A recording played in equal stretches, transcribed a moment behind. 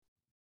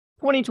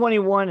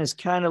2021 is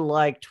kind of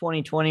like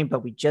 2020, but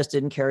we just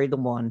didn't carry the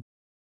one.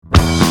 They're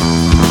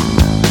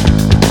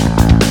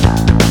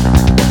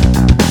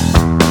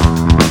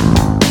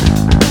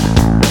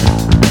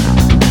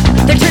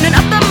turning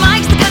up the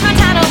mics, the gun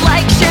title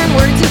like sharing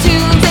words and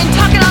tunes and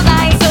talking all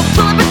night. So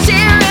pull up a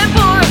chair and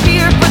pour a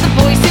beer for the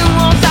boys who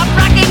won't stop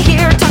rocking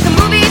here. Talking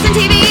movies and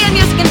TV and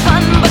music and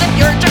fun. But if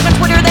you're drunk on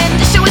Twitter, then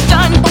the show is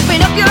done. Open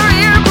up your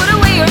ear, put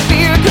away your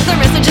fear, cause the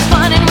message is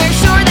fun and we're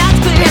sure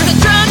that's clear. It's a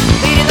drunk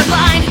leading the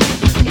blind.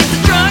 It's a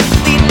drunk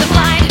leading the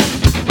blind.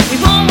 We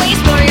won't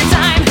waste more of your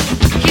time.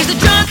 Here's a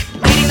drunk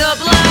leading the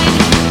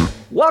blind.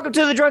 Welcome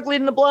to the Drunk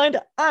Leading the Blind.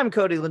 I'm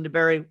Cody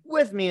Lindenberry.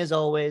 With me, as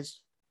always,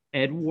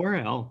 Ed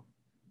Worrell.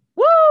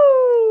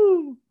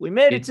 Woo! We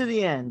made it to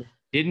the end.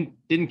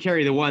 Didn't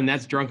carry the one.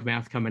 That's drunk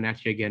math coming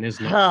at you again,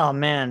 isn't it? Oh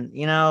man,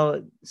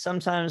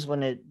 sometimes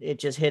when it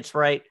just hits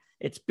right,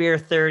 it's beer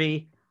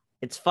 30.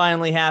 It's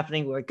finally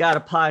happening. We got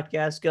a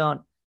podcast going.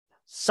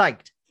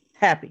 Psyched,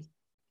 happy.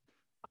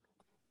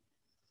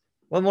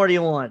 What more do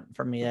you want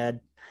from me, Ed?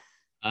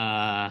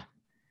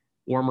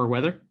 Warmer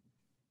weather.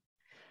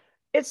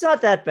 It's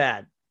not that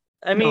bad.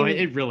 I mean, no,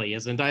 it really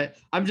isn't.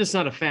 I'm just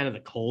not a fan of the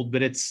cold,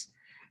 but it's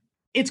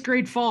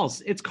Great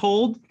Falls. It's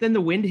cold, then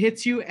the wind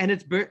hits you, and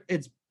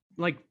it's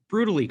like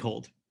brutally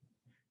cold.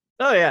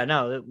 Oh yeah,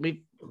 no,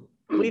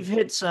 we've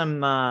hit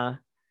some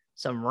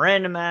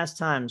random ass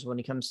times when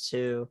it comes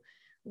to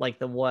like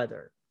the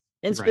weather.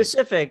 In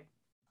specific,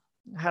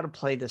 how to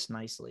play this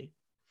nicely.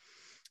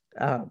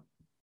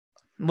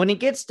 When it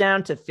gets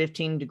down to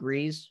 15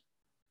 degrees,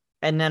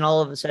 and then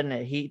all of a sudden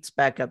it heats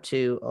back up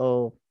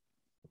to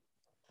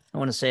I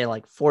want to say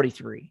like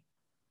 43.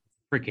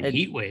 Freaking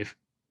heat wave.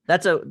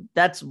 That's an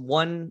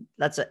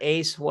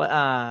ace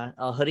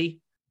a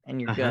hoodie,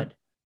 and you're good.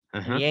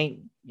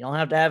 You don't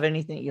have to have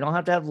anything. You don't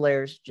have to have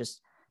layers.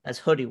 Just that's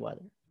hoodie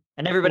weather.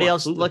 And everybody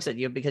else looks at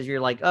you because you're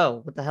like,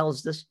 oh, what the hell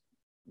is this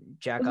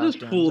jack off What's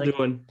this fool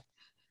doing?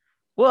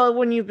 Well,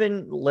 when you've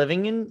been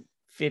living in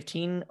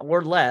 15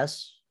 or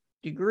less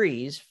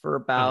degrees for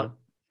about a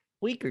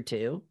week or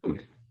two,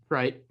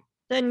 right?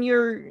 Then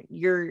your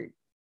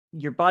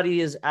body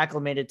is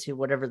acclimated to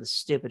whatever the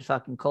stupid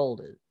fucking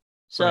cold is.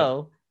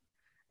 So,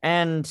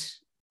 and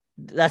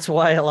that's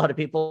why a lot of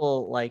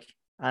people, like,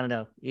 I don't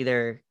know,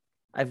 either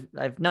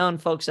I've known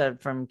folks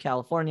from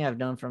California, I've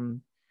known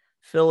from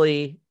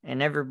Philly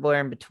and everywhere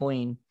in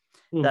between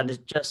that is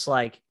just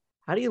like,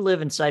 how do you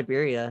live in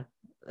Siberia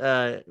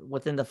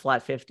within the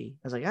flat 50? I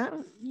was like, I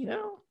don't,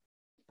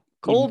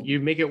 cold. You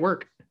make it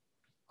work.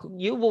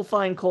 You will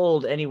find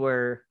cold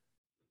anywhere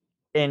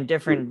in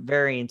different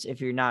variants if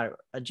you're not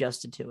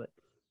adjusted to it.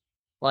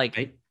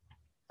 Like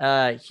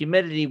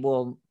humidity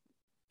will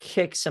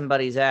kick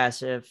somebody's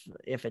ass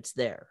if it's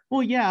there.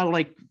 Well, yeah,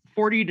 like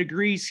 40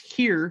 degrees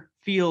here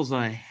feels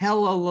a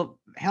hell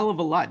of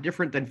a lot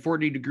different than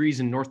 40 degrees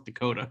in North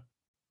Dakota.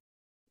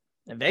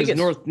 In Vegas,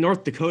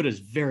 North Dakota is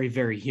very,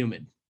 very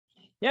humid.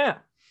 Yeah.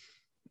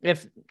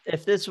 If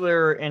this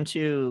were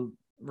into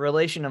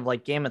relation of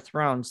like Game of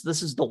Thrones,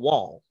 this is the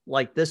wall.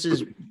 Like this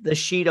is the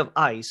sheet of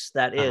ice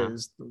that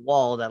is the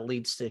wall that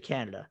leads to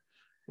Canada.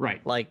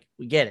 Right. Like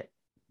we get it.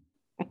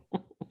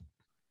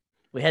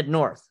 We head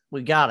north.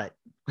 We got it.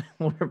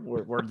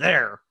 we're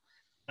there.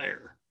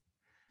 There.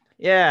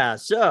 Yeah.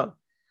 So,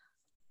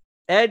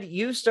 Ed,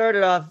 you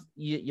started off.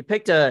 You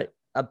picked a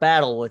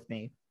battle with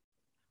me.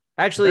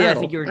 Actually, I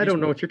think you were. I don't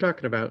know what you're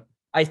talking about.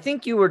 I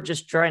think you were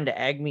just trying to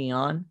egg me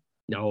on.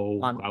 No,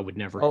 I would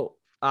never. Oh,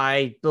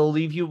 I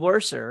believe you were,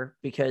 sir,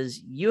 because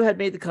you had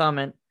made the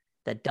comment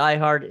that Die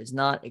Hard is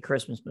not a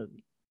Christmas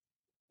movie.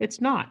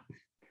 It's not.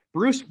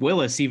 Bruce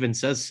Willis even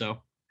says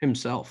so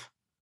himself.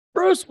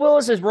 Bruce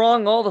Willis is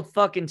wrong all the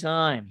fucking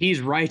time. He's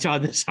right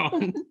on this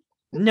one.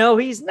 No,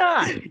 he's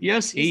not.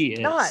 Yes, he is.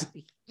 Not.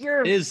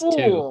 You're a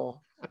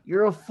fool.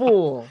 You're a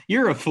fool.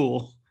 You're a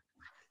fool.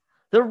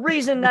 The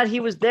reason that he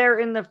was there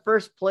in the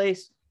first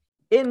place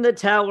in the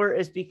tower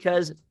is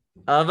because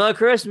of a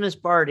Christmas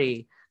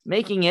party,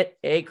 making it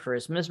a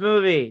Christmas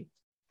movie.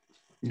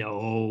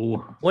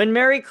 No. When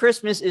Merry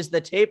Christmas is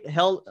the tape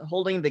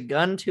holding the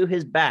gun to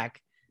his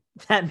back,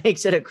 that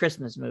makes it a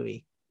Christmas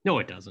movie. No,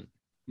 it doesn't.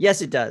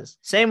 Yes, it does.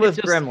 Same with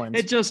Gremlins.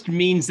 It just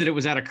means that it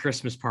was at a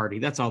Christmas party.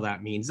 That's all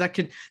that means. That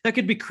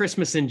could be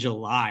Christmas in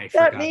July.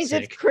 That means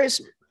it's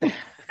Christmas.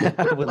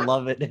 I would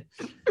love it.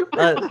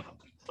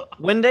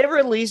 When they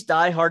release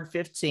Die Hard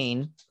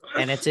 15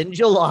 and it's in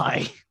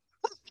July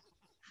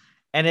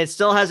and it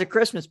still has a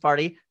Christmas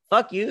party,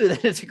 fuck you,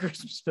 that it's a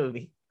Christmas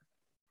movie.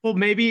 Well,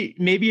 maybe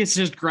it's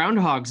just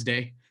Groundhog's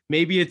Day.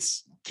 Maybe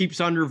it's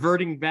keeps on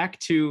reverting back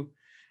to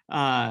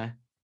a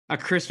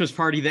Christmas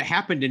party that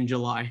happened in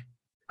July.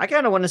 I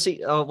kind of want to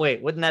see. Oh,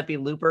 wait, wouldn't that be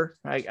Looper?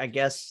 I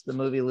guess the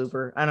movie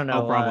Looper. I don't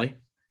know. Oh, probably.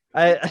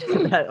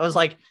 I was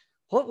like,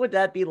 what would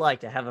that be like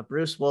to have a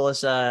Bruce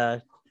Willis?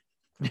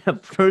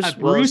 Bruce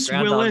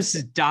Willis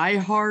Die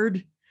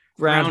Hard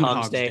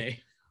Groundhog's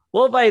Day.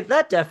 Well, by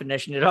that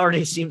definition, it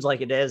already seems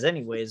like it is,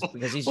 anyways,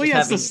 because he's.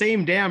 It's the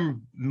same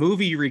damn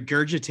movie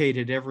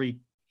regurgitated every.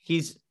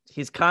 He's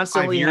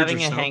constantly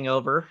having a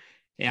hangover.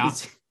 Yeah.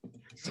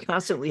 He's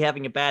constantly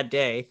having a bad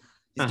day.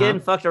 He's Uh-huh.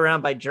 getting fucked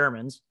around by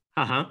Germans.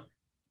 Uh-huh.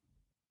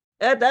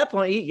 At that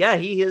point,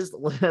 he is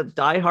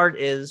Die Hard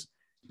is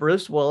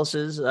Bruce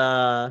Willis's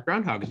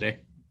Groundhog's Day.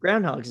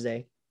 Groundhog's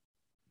Day.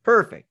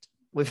 Perfect.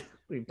 We've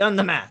done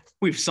the math.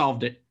 We've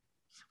solved it.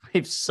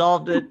 We've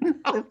solved it.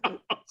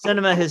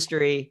 Cinema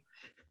history.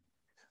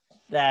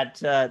 That's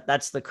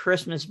the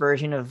Christmas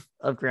version of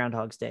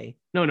Groundhog's Day.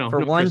 No, For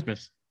no one-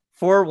 Christmas.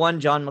 For one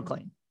John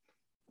McClane.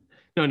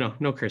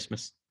 No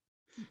Christmas.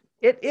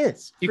 It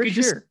is. You for could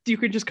sure. you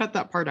could just cut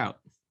that part out.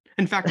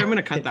 In fact, I'm going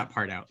to cut that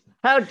part out.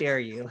 How dare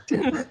you?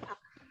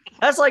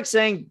 That's like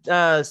saying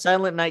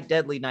Silent Night,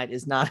 Deadly Night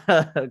is not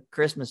a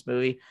Christmas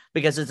movie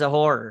because it's a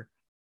horror.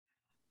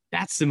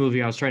 That's the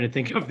movie I was trying to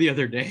think of the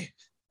other day.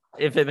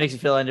 If it makes you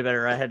feel any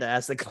better, I had to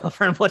ask the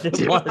girlfriend what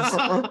it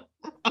was.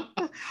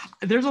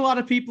 There's a lot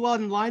of people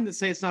online that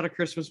say it's not a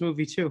Christmas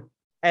movie too.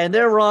 And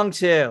they're wrong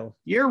too.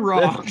 You're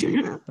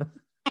wrong.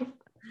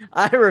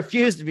 I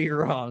refuse to be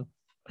wrong.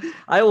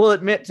 I will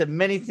admit to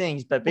many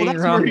things, but being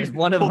wrong is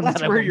one of them that's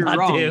that I where will you're not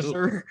wrong, do.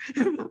 sir.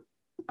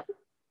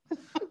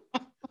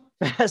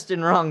 Fast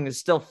and wrong is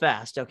still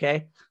fast,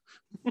 okay?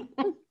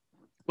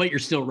 But you're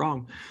still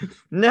wrong.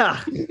 No.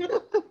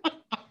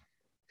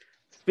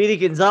 Speedy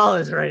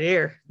Gonzalez right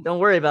here. Don't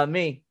worry about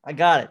me. I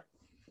got it.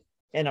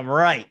 And I'm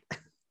right.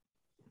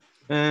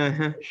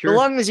 Sure.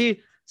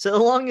 So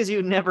long as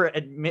you never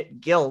admit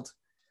guilt,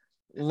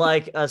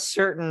 like a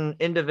certain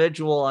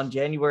individual on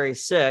January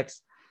 6th,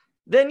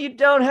 then you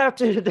don't have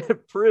to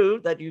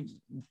prove that you've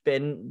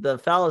been the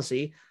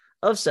fallacy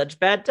of such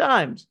bad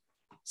times.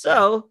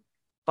 So,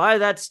 by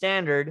that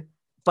standard,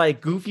 by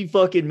goofy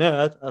fucking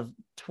math of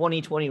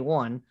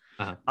 2021,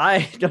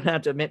 I don't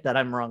have to admit that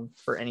I'm wrong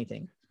for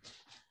anything.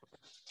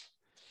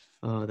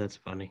 Oh, that's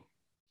funny.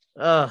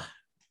 Ugh.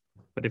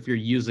 But if you're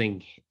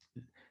using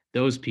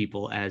those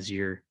people as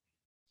your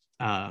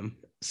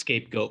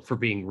scapegoat for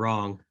being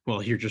wrong,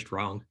 well, you're just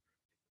wrong.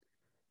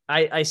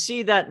 I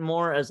see that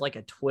more as like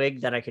a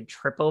twig that I could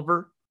trip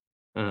over,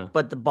 Uh,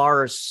 but the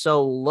bar is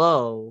so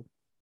low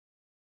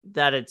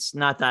that it's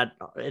not that.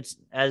 It's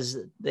as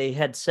they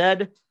had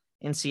said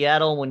in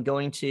Seattle when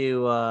going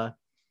to a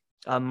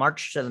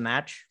March to the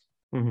Match.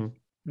 mhm.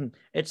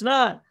 It's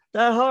not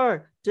that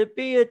hard to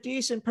be a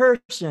decent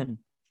person.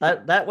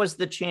 That was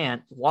the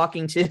chant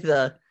walking to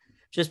the,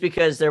 just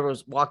because there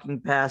was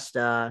walking past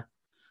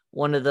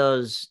one of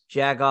those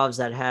jagoffs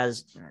that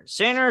has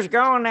sinners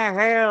going to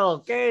hell,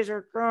 gays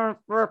are going,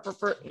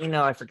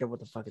 I forget what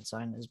the fucking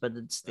sign is, but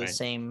it's the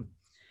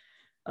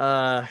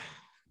Right.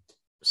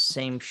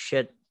 same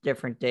shit,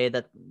 different day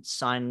that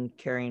sign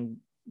carrying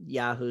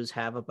yahoos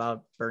have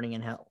about burning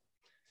in hell.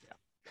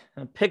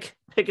 Yeah. Pick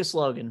a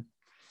slogan.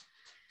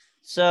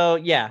 So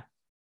yeah,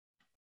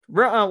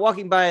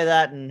 walking by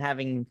that and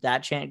having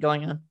that chant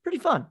going on, pretty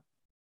fun.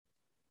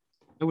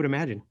 I would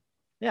imagine.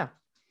 Yeah.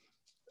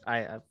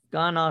 I've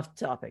gone off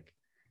topic.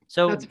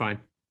 So That's fine.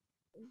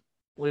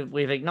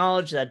 we've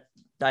acknowledged that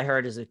Die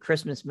Hard is a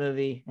Christmas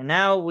movie, and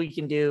now we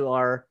can do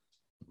our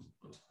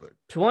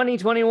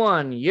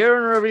 2021 year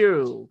in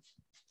review.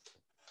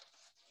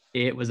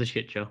 It was a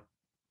shit show.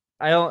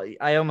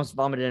 I almost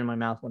vomited in my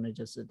mouth when I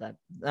just did that.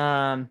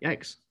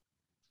 Yikes.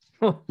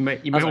 You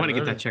might I was want to like,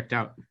 get that checked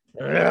out.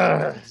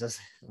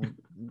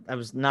 I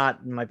was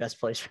not in my best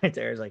place right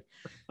there. It's like,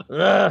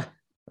 ugh.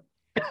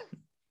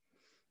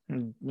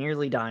 I'm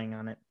nearly dying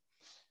on it.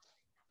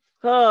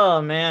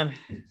 Oh man.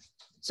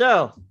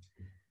 So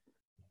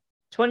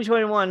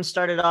 2021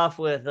 started off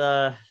with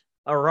a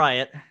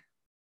riot,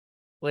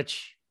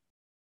 which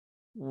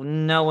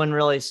no one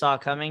really saw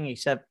coming,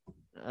 except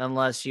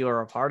unless you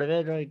were a part of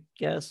it, I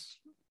guess.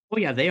 Oh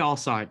yeah, they all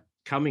saw it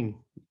coming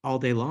all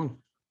day long.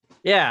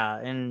 Yeah,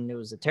 and it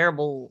was a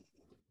terrible.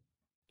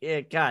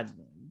 Yeah, God,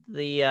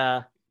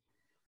 the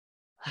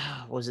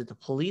was it the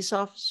police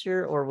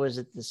officer or was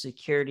it the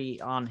security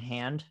on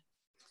hand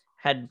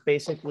had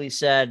basically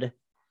said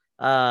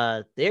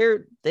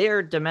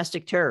they're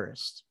domestic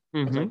terrorists.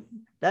 I was like,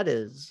 that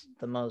is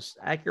the most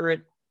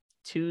accurate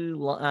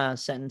two-word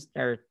sentence.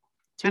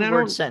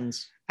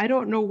 I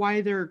don't know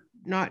why they're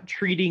not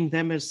treating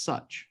them as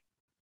such,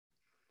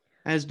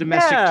 as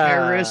domestic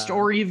terrorists,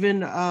 or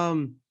even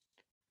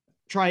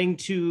trying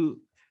to,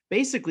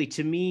 basically,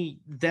 to me,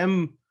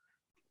 them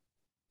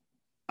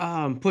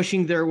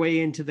pushing their way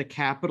into the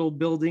Capitol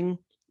building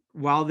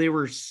while they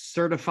were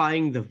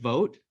certifying the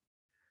vote.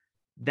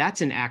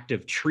 That's an act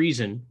of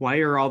treason. Why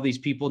are all these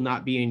people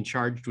not being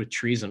charged with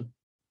treason?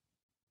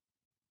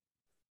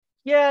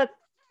 Yeah,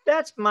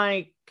 that's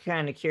my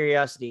kind of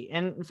curiosity.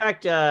 And in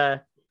fact,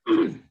 as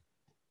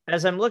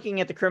I'm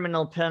looking at the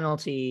criminal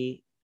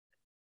penalty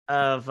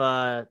of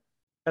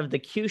the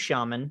Q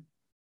shaman,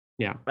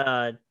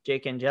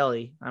 Jake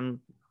Angeli,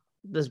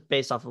 this is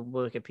based off of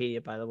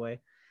Wikipedia, by the way.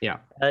 Yeah,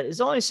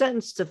 is only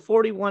sentenced to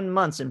 41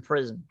 months in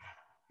prison.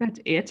 That's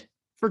it?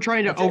 For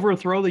trying to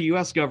overthrow the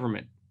U.S.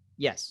 government.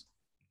 Yes.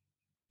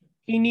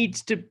 He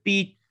needs to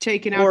be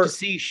taken out to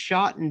sea,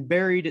 shot, and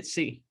buried at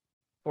sea.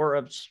 For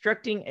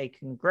obstructing a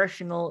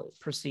congressional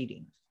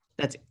proceeding.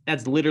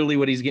 That's literally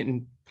what he's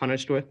getting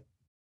punished with.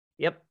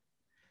 Yep.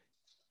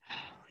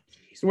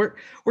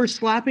 we're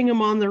slapping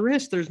him on the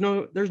wrist. There's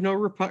no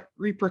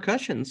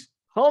repercussions.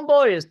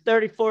 Homeboy is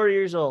 34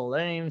 years old. I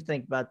didn't even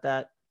think about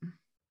that.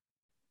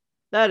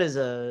 That is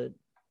a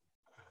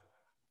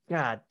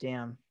god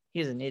damn.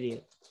 He's an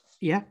idiot.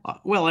 Yeah.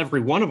 Well,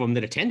 every one of them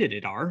that attended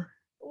it are.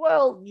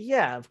 Well,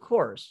 yeah, of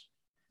course.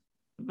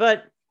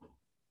 But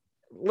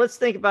let's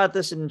think about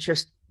this in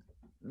just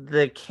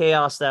the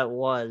chaos that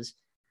was.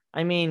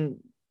 I mean,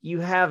 you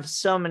have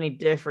so many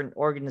different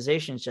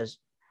organizations, just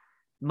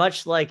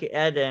much like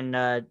Ed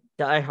and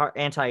Die Hard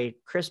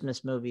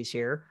anti-Christmas movies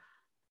here.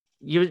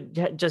 You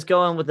just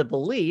go in with a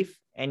belief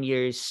and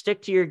you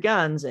stick to your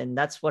guns, and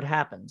that's what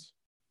happens.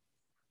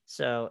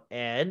 So,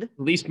 Ed, at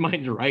least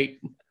mine's right.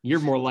 You're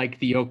more like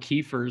the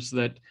O'Keefers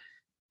that,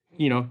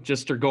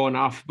 just are going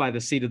off by the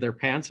seat of their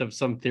pants of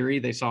some theory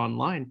they saw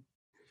online.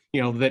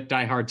 That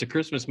Die Hard's a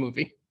Christmas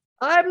movie.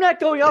 I'm not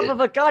going off of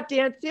a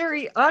goddamn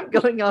theory. I'm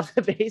going off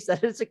the base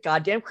that it's a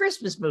goddamn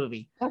Christmas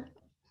movie.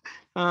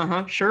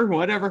 Sure,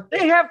 whatever.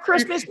 They have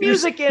Christmas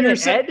music in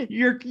it, Ed.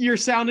 You're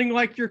sounding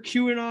like your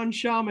QAnon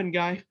shaman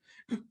guy.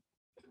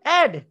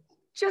 Ed,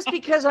 just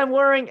because I'm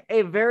wearing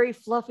a very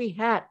fluffy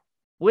hat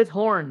with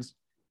horns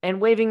and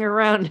waving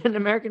around an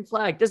American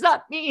flag does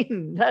not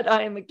mean that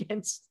I am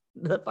against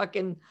the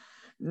fucking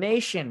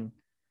nation.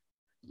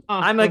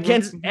 I'm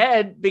against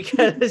Ed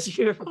because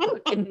you're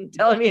fucking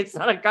telling me it's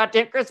not a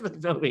goddamn Christmas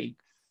movie.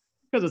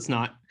 Because it's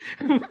not.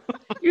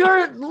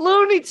 You're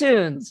Looney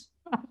Tunes.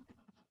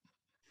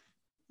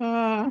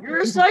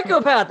 You're a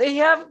psychopath. They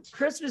have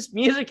Christmas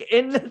music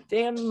in the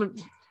damn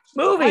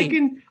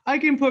movie. I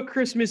can put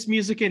Christmas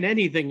music in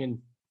anything, and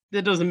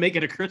that doesn't make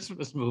it a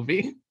Christmas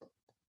movie.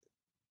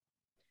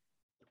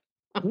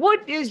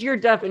 What is your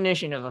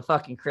definition of a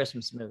fucking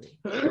Christmas movie?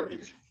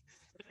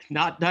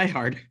 Not Die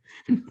Hard.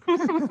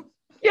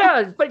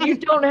 Yeah, but you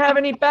don't have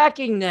any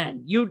backing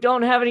then. You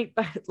don't have any,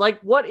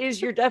 what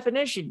is your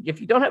definition? If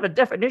you don't have a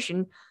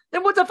definition,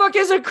 then what the fuck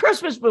is a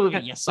Christmas movie,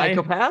 you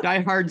psychopath? Die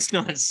Hard's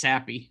not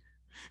sappy.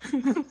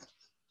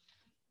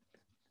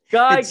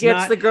 Guy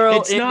gets the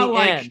girl in the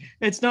end.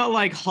 It's not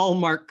like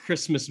Hallmark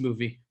Christmas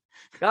movie.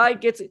 Guy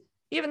gets it.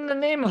 Even the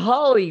name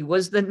Holly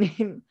was the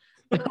name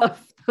of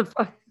the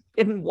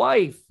fucking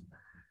wife.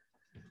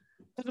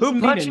 That doesn't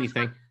mean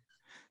anything.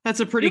 That's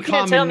a pretty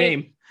common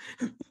name.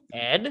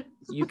 Ed,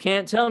 you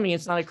can't tell me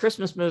it's not a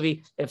Christmas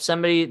movie if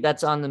somebody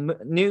that's on the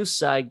news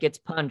side gets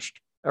punched,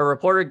 a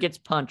reporter gets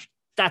punched.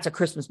 That's a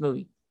Christmas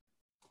movie.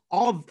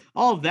 All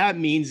of that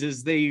means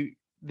is they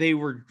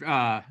were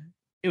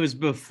it was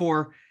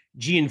before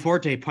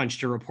Gianforte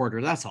punched a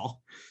reporter. That's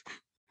all.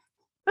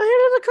 Ahead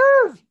of the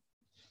curve.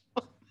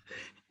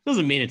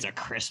 Doesn't mean it's a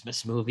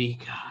Christmas movie.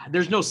 God,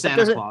 there's no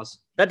Santa Claus.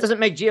 That doesn't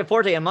make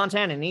Gianforte a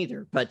Montanan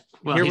either, but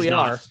here we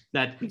are.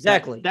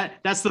 Exactly.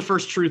 That's the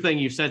first true thing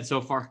you've said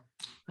so far.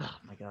 Oh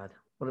my God.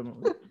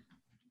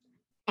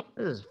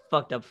 This is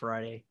fucked up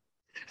Friday.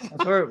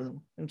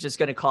 I'm just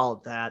going to call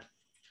it that.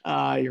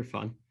 You're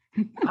fun.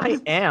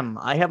 I am.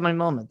 I have my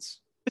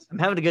moments. I'm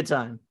having a good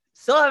time.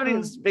 Still having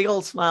this big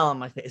old smile on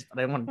my face,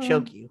 but I want to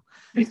choke you.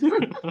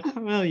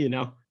 Well,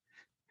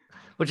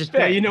 Which is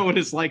fair. Yeah, you know what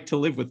it's like to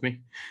live with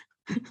me.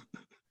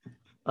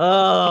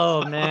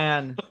 Oh,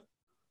 man.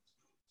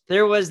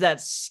 There was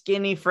that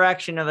skinny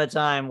fraction of a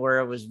time where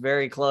it was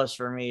very close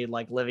for me,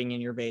 like living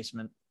in your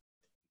basement.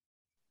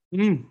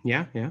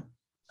 Yeah.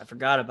 I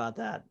forgot about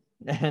that.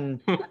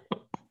 And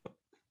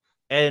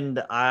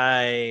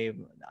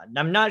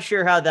I'm not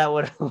sure how that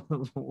would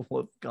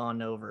have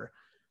gone over.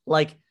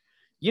 Like,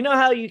 you know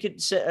how you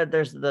could say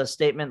there's the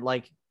statement,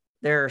 like,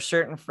 there are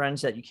certain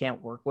friends that you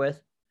can't work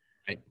with.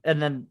 Right. And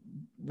then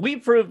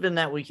we've proven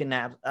that we can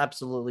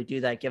absolutely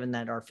do that, given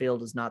that our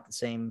field is not the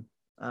same.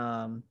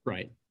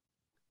 Right.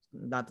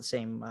 Not the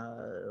same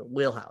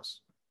wheelhouse.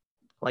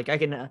 Like I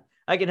can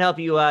help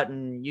you out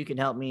and you can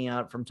help me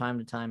out from time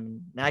to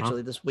time. And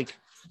actually this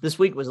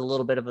week was a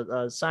little bit of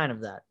a sign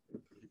of that.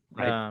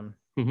 Right.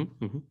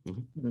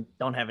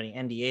 Don't have any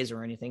NDAs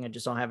or anything. I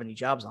just don't have any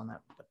jobs on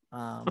that.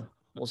 But,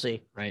 we'll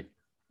see. Right.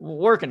 We're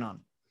working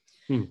on.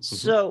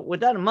 So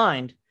with that in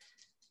mind,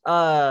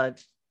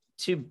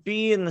 to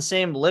be in the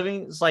same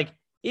living, it's like,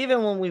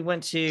 even when we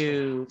went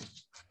to,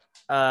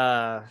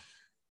 what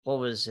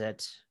was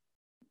it?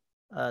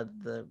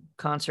 The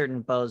concert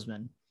in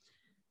Bozeman,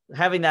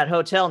 having that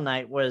hotel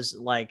night was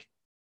like,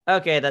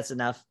 okay, that's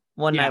enough.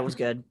 One night was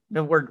good.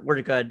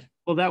 We're good.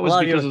 Well, that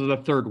was because of the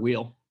third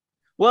wheel.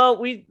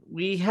 Well,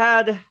 we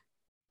had,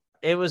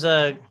 it was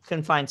a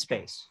confined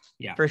space.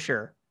 Yeah, for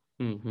sure.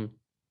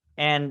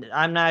 And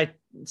I'm not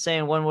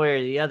saying one way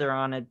or the other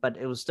on it, but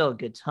it was still a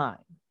good time.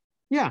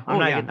 Yeah.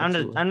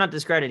 I'm not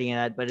discrediting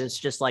that, but it's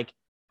just like,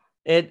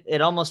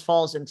 it almost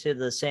falls into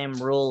the same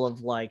rule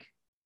of like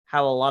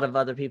how a lot of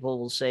other people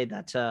will say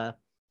that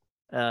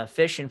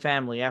fish and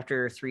family,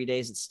 after 3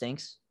 days it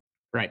stinks.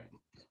 Right.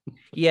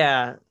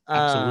 Yeah.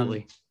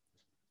 Absolutely.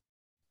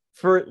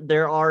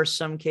 There are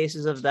some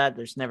cases of that.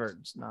 It's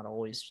not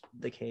always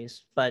the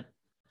case, but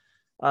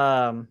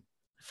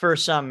for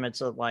some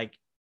it's like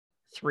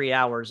 3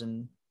 hours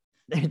and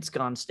it's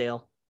gone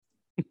stale.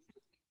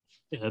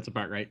 Yeah, that's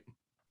about right.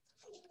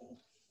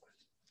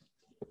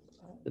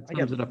 That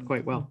sums it up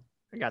quite well.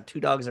 I got 2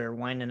 dogs that are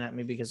whining at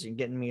me because you're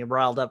getting me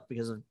riled up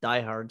because of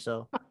Die Hard,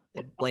 so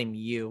they blame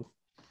you.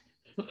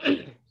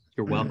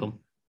 You're welcome.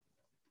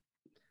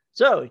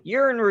 So,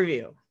 year in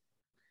review.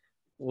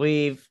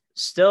 We're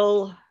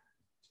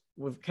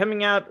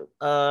coming out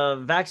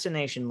of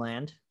vaccination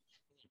land.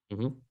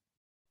 Mm-hmm.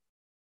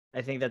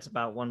 I think that's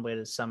about one way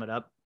to sum it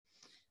up.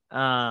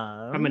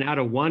 Coming out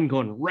of one,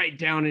 going right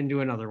down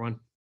into another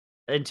one.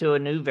 Into a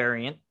new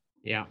variant.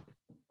 Yeah.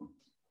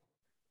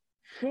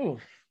 Whew.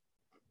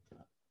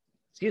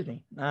 Excuse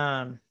me.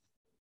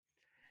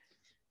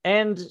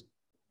 And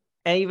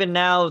even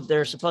now,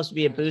 there's supposed to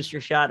be a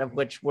booster shot of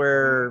which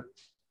we're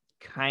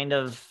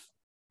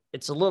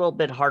it's a little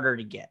bit harder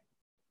to get.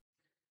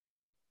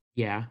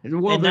 Yeah.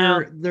 Well,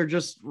 they're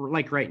just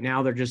like right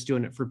now, they're just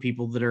doing it for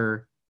people that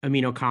are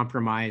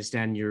immunocompromised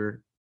and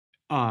your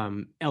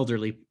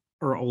elderly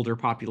or older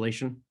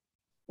population.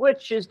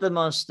 Which is the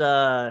most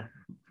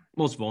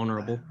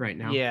vulnerable right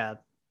now. Yeah.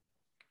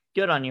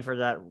 Good on you for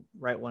that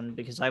right one,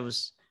 because I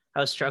was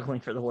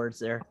struggling for the words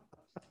there.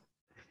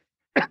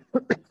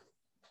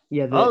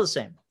 Yeah, all the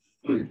same.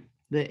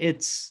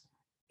 It's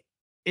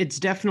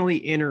definitely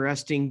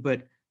interesting,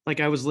 but like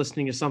I was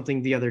listening to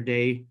something the other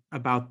day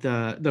about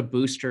the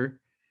booster.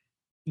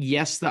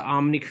 Yes, the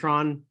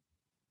Omicron,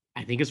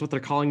 I think is what they're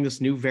calling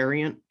this new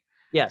variant.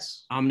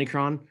 Yes.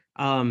 Omicron.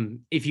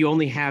 If you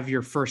only have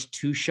your first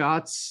 2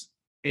 shots,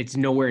 it's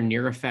nowhere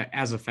near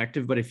as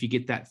effective. But if you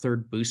get that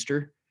third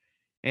booster,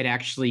 it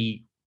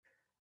actually,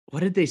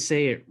 what did they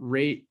say? It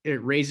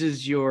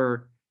raises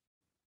your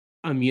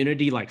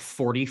immunity like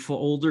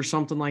 40-fold or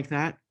something like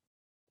that.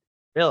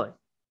 Really?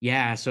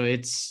 Yeah. So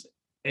it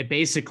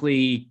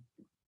basically,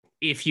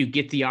 if you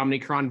get the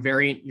Omicron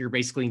variant, you're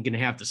basically going to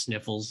have the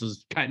sniffles.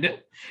 Is kind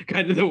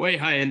of the way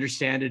I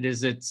understand it.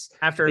 Is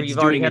after you've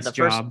already had the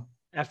first,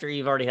 after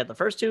you've already had the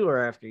first 2,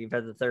 or after you've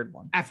had the third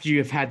one? After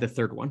you've had the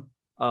third one.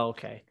 Oh,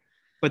 okay.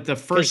 But the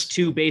first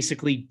 2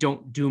 basically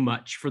don't do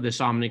much for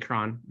this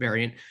Omicron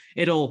variant.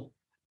 It'll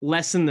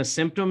lessen the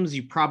symptoms.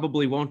 You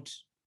probably won't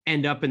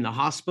end up in the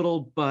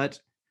hospital, but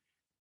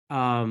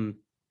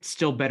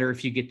still better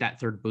if you get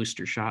that third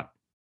booster shot.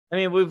 I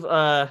mean, we've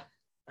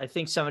I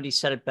think somebody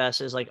said it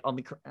best as like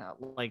Omicron,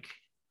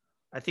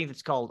 I think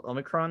it's called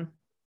Omicron.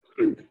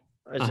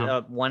 Is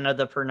one of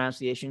the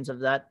pronunciations of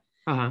that.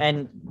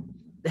 And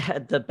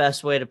the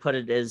best way to put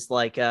it is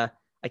like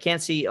I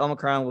can't see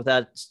Omicron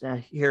without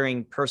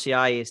hearing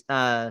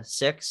Persei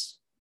 6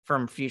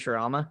 from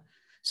Futurama.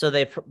 So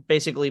they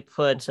basically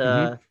put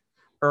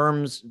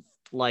Erm's,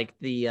 like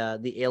the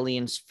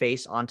alien's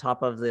face on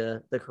top of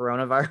the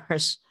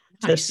coronavirus.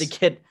 Nice.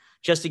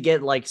 just to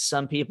get like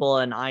some people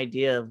an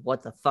idea of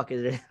what the fuck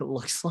it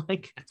looks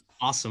like. That's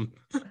awesome.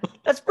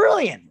 That's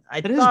brilliant.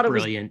 I thought it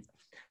was brilliant.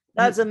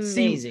 That's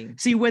amazing.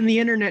 See, when the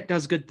internet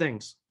does good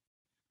things.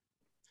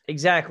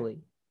 Exactly.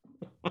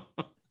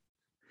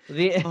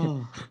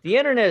 The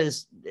internet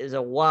is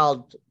a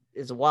wild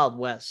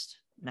west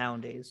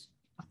nowadays.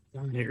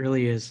 It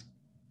really is.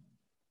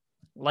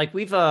 Like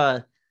we've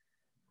oh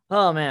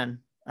man.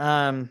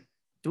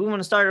 Do we want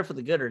to start off with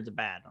the good or the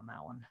bad on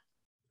that one?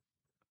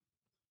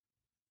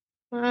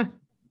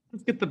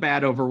 Let's get the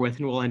bad over with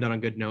and we'll end on a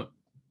good note.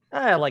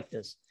 I like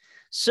this.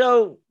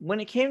 So when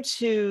it came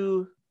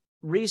to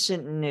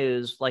recent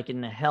news, like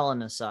in the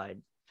Helena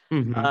side,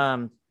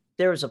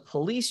 there was a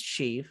police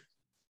chief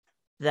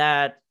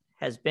that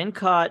has been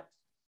caught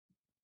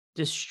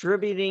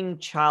distributing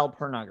child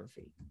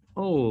pornography.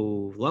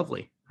 Oh,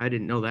 lovely. I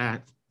didn't know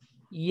that.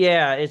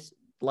 Yeah, it's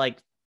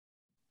like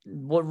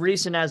what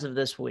recent as of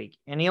this week.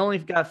 And he only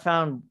got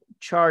found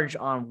charged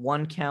on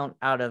 1 count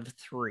out of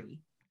 3.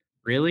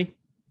 Really?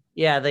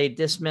 Yeah, they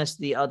dismissed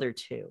the other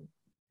 2.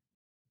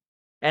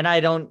 And I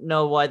don't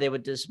know why they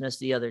would dismiss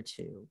the other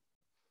 2.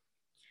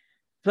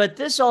 But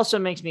this also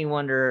makes me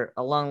wonder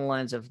along the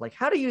lines of like,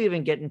 how do you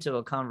even get into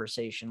a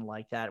conversation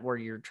like that where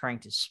you're trying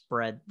to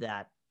spread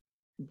that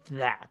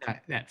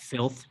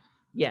filth?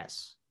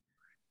 Yes.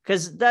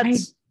 Because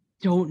that's... I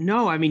don't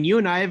know. I mean, you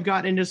and I have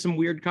gotten into some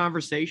weird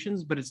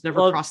conversations, but it's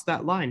never crossed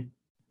that line.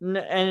 And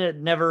it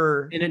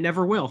never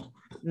will.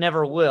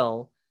 Never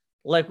will.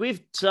 Like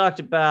we've talked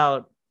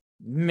about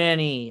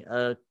many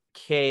a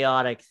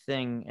chaotic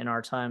thing in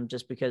our time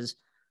just because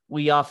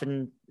we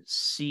often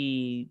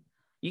see...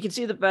 You can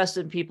see the best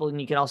in people and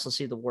you can also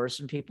see the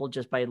worst in people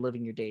just by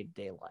living your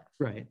day-to-day life.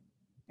 Right.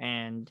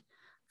 And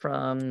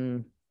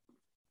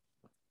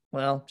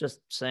just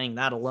saying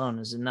that alone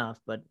is enough.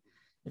 But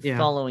if you're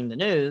following the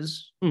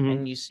news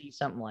and you see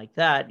something like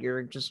that,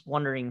 you're just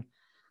wondering,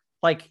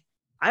 like,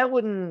 I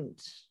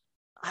wouldn't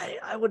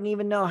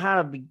even know how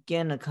to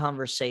begin a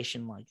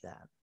conversation like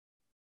that.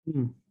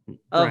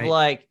 Of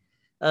like,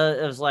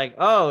 it was like,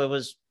 oh,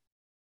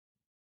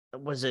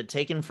 was it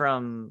taken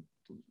from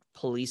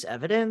police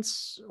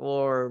evidence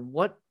or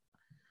what?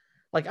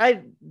 Like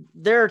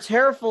there are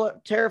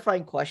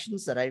terrifying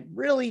questions that I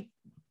really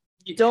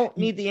don't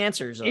need the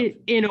answers of.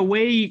 In a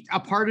way, a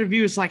part of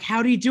you is like,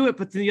 how do you do it?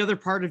 But then the other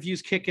part of you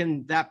is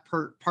kicking that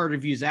part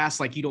of you's ass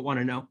like you don't want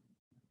to know.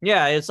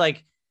 Yeah, it's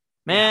like,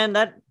 man,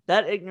 that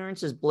that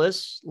ignorance is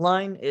bliss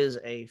line is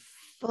a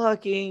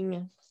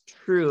fucking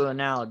true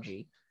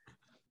analogy.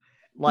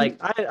 Like,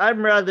 I'd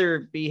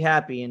rather be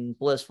happy and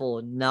blissful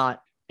and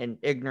not and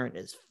ignorant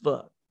as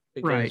fuck.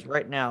 Because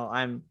right now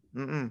I'm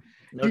no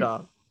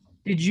dog.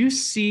 Did you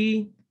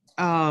see,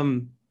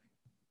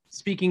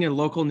 speaking of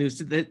local news,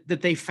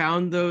 that they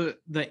found the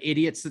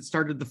idiots that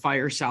started the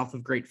fire south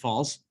of Great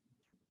Falls?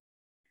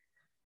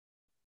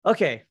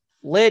 Okay,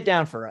 lay it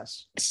down for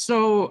us.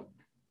 So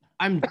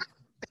I'm,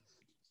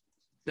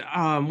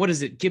 what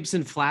is it?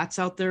 Gibson Flats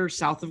out there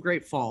south of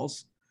Great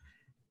Falls.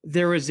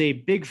 There was a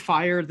big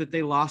fire that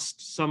they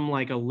lost some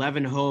like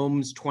 11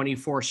 homes,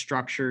 24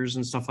 structures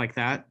and stuff like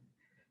that.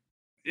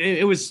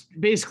 It was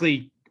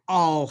basically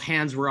all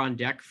hands were on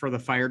deck for the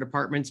fire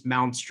departments.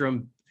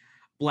 Malmstrom,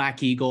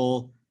 Black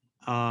Eagle,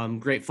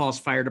 Great Falls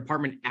Fire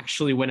Department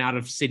actually went out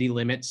of city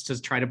limits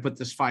to try to put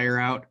this fire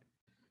out.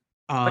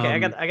 Okay, I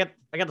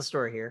got the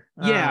story here.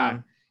 Yeah.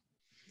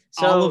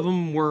 So all of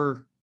them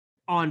were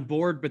on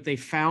board, but they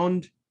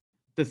found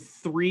the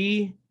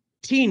 3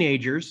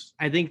 teenagers.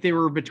 I think they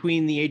were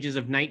between the ages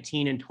of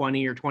 19 and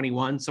 20 or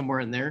 21, somewhere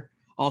in there.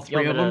 All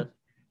 3 of them.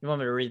 You want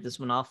me to read this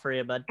one off for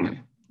you, bud?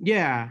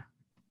 Yeah.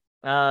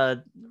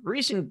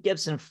 Recent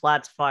Gibson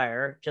Flats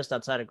fire just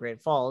outside of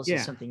Great Falls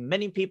is something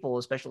many people,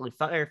 especially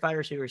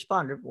firefighters who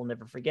responded, will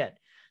never forget.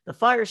 The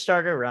fire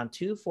started around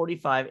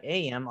 2:45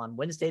 a.m. on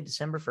Wednesday,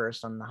 December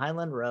 1st on the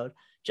Highland Road,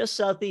 just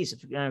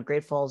southeast of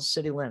Great Falls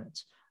city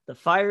limits. The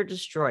fire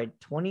destroyed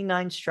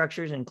 29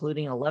 structures,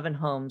 including 11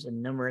 homes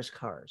and numerous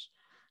cars.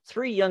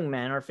 3 young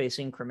men are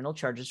facing criminal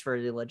charges for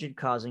the alleged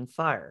causing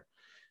fire.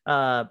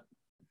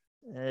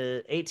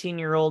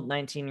 18-year-old,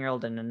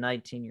 19-year-old, and a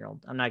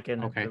 19-year-old. I'm not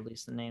going to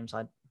release the names.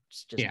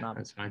 It's just not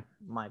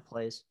my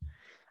place.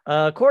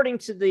 According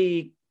to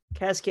the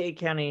Cascade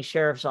County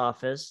Sheriff's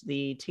Office,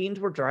 the teens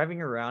were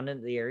driving around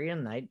in the area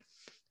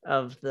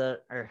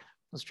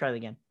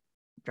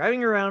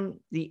driving around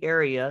the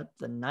area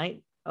the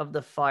night of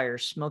the fire,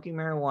 smoking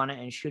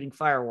marijuana and shooting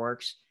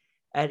fireworks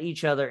at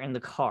each other in the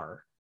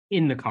car.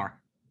 In the car.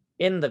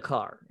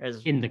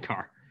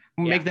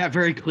 Make that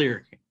very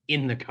clear.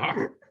 In the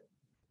car.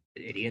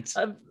 Idiots.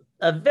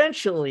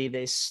 Eventually,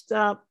 they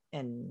stopped,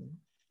 and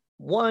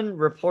one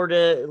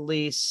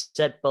reportedly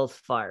set both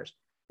fires.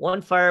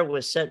 One fire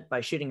was set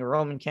by shooting a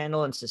Roman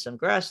candle into some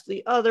grass.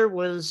 The other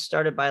was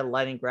started by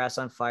lighting grass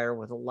on fire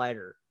with a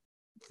lighter.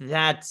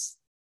 That's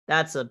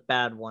a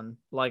bad one.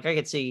 Like, I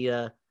could see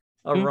a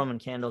Roman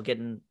candle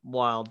getting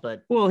wild,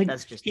 but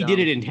that's just he did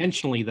it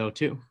intentionally, though,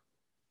 too.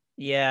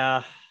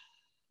 Yeah.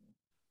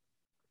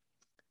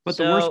 But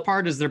the worst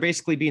part is they're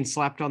basically being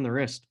slapped on the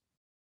wrist.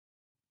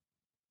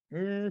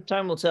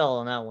 Time will tell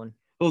on that one.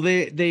 Well,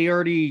 they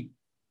already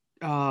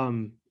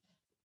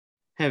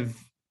have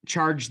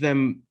charged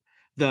them.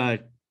 The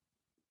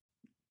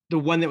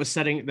one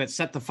that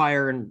set the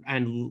fire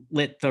and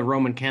lit the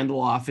Roman candle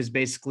off is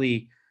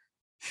basically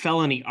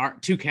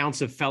 2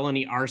 counts of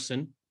felony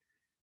arson,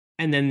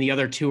 and then the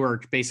other 2 are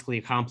basically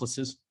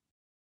accomplices.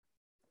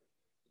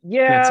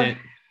 Yeah, that's it.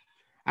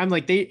 I'm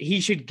like, he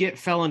should get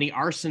felony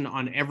arson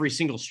on every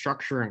single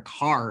structure and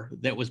car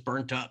that was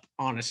burnt up.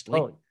 Honestly.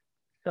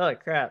 Holy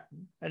crap.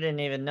 I didn't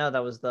even know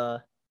that was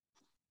the...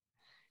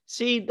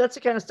 See, that's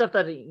the kind of stuff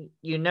that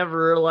you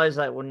never realize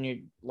that when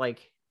you,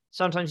 like,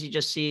 sometimes you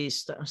just see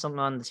something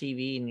on the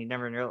TV and you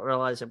never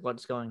realize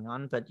what's going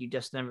on, but you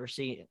just never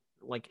see it,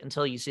 like,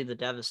 until you see the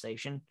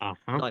devastation.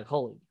 Like,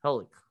 holy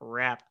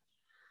crap.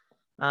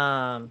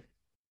 So,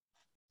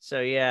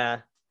 yeah.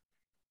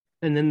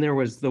 And then there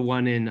was the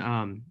one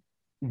in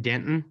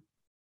Denton.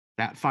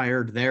 That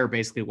fire there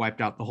basically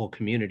wiped out the whole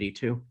community,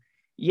 too.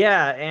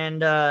 Yeah,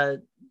 and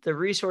the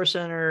Resource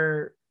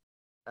Center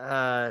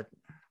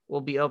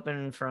will be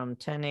open from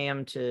 10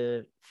 a.m.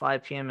 to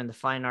 5 p.m. in the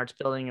Fine Arts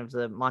Building of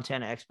the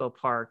Montana Expo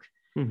Park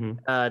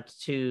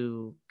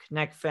to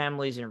connect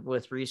families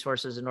with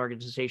resources and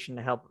organization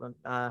to help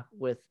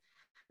with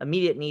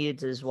immediate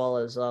needs as well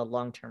as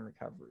long-term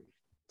recovery.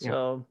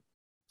 So,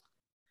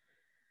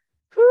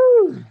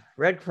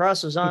 Red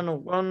Cross was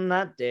on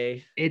that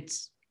day.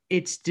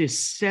 It's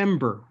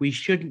December. We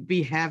shouldn't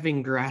be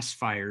having grass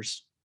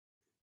fires.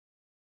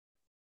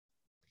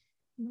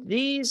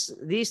 These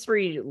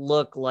 3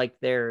 look like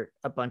they're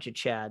a bunch of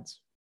Chads.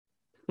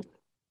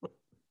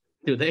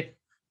 Do they?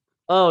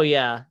 Oh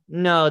yeah.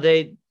 No,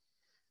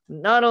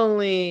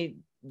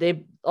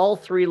 all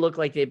 3 look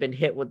like they've been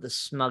hit with the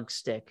smug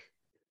stick.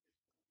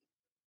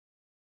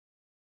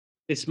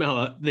 They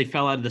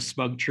fell out of the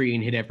smug tree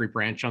and hit every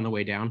branch on the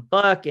way down.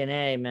 Fucking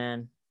A,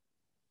 man.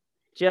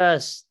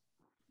 Just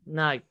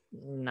not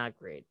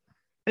great.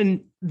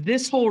 And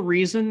this whole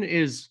reason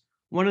is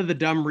one of the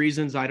dumb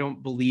reasons I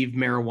don't believe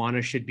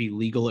marijuana should be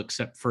legal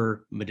except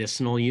for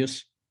medicinal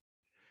use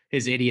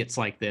is idiots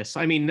like this.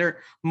 I mean,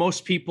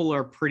 most people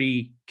are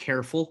pretty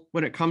careful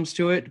when it comes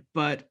to it,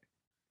 but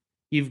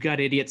you've got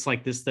idiots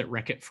like this that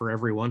wreck it for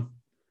everyone.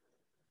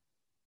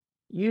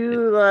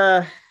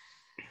 Man,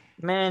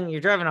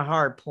 you're driving a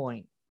hard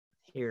point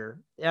here.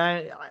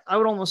 I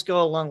would almost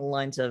go along the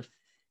lines of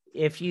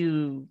if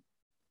you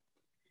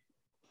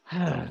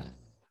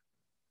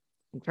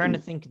I'm trying to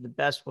think of the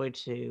best way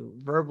to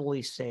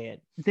verbally say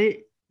it.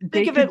 They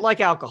think of it like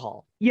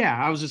alcohol. Yeah,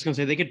 I was just gonna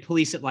say they could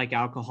police it like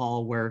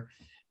alcohol, where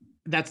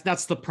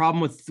that's the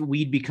problem with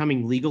weed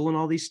becoming legal in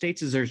all these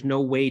states is there's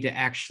no way to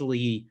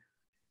actually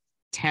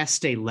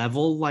test a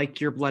level like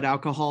your blood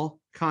alcohol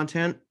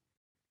content.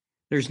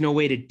 There's no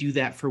way to do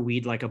that for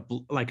weed like a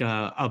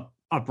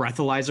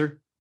breathalyzer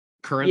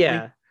currently.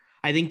 Yeah.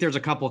 I think there's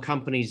a couple of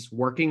companies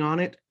working on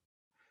it,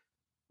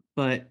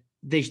 but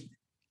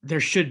there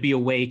should be a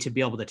way to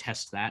be able to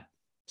test that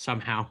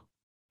somehow.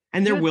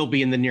 And there will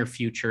be in the near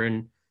future.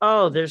 And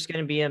there's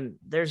gonna be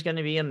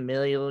a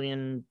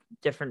million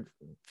different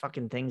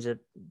fucking things that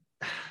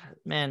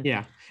man.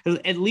 Yeah.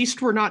 At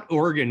least we're not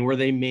Oregon where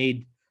they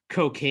made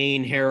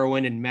cocaine,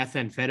 heroin, and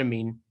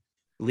methamphetamine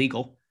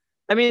legal.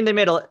 I mean, they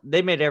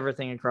made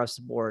everything across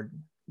the board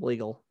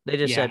legal. They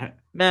just said,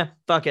 "Meh,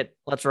 fuck it,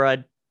 let's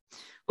ride."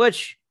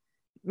 Which,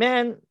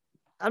 man,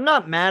 I'm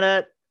not mad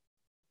at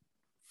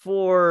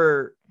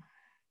for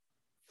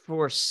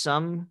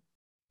some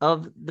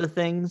of the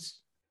things.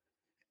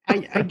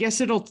 I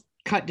guess it'll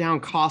cut down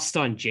cost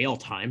on jail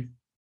time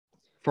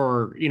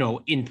for,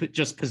 in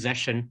just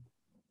possession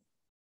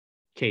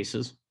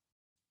cases.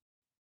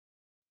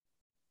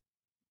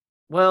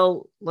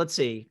 Well, let's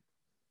see.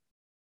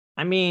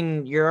 I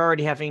mean, you're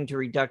already having to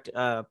reduct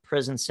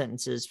prison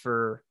sentences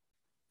for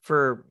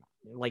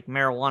like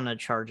marijuana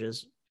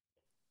charges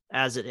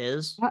as it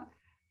is.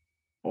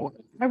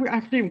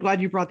 I'm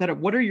glad you brought that up.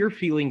 What are your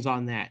feelings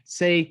on that?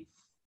 Say,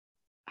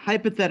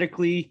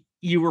 hypothetically,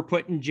 you were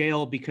put in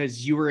jail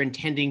because you were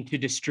intending to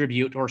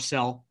distribute or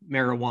sell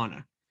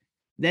marijuana.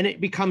 Then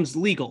it becomes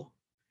legal.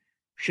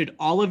 Should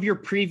all of your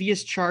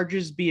previous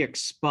charges be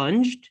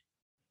expunged?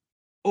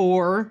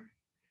 Or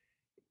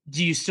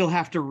do you still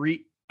have to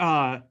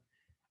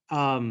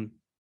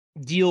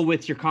deal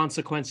with your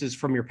consequences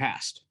from your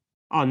past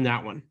on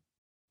that one?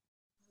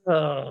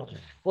 Oh,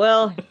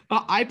 well,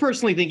 I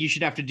personally think you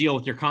should have to deal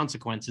with your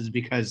consequences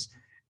because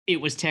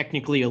it was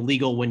technically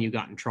illegal when you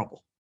got in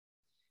trouble.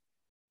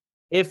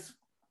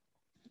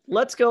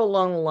 Let's go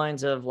along the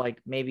lines of like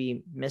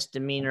maybe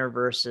misdemeanor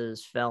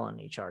versus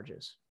felony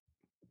charges.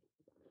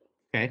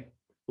 Okay.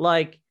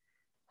 Like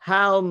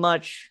how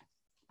much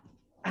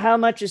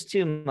is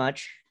too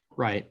much?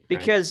 Right.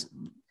 Because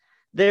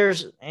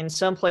there's in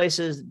some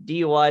places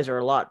DUIs are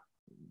a lot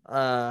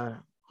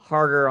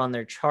harder on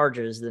their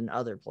charges than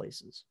other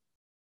places.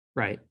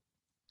 Right.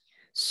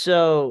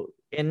 So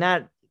in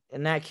that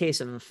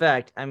case of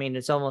effect, I mean,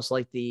 it's almost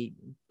like the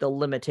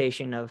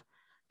limitation of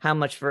how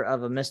much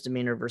of a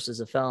misdemeanor versus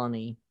a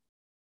felony,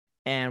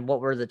 and what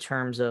were the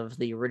terms of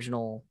the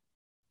original,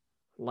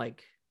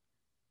 like,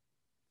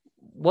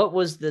 what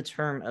was the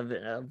term of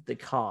the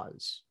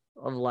cause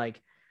of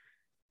like,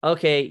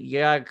 okay, you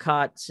got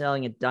caught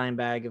selling a dime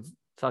bag of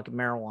fucking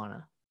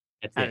marijuana.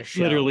 That's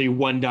literally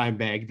one dime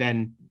bag,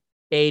 then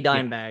a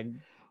dime bag.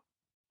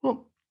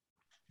 Well,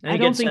 and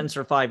you get sentenced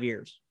for 5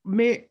 years.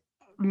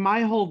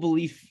 My whole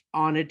belief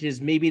on it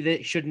is maybe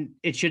that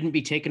it shouldn't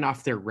be taken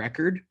off their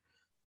record,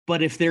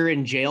 but if they're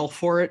in jail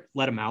for it,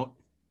 let them out.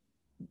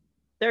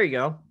 There you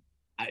go.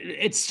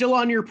 It's still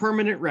on your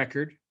permanent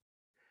record,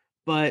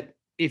 but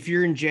if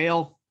you're in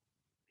jail,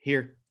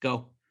 here,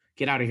 go,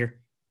 get out of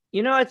here.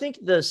 I think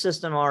the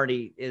system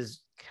already is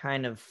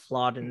kind of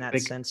flawed in that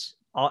sense,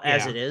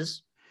 as it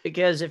is.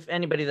 Because if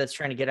anybody that's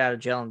trying to get out of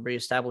jail and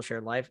reestablish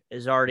their life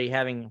is already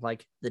having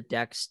like the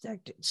deck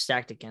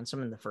stacked against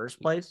them in the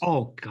first place.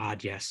 Oh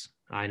God, yes,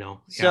 I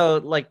know. Yeah. So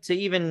like to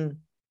even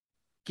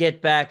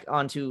get back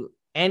onto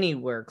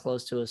anywhere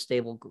close to a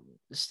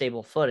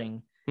stable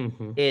footing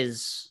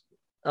is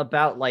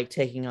about like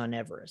taking on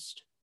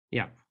Everest.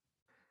 Yeah.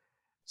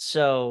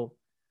 So,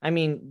 I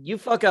mean, you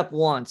fuck up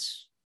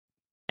once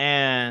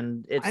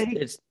and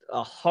it's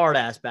a hard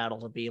ass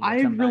battle to be able to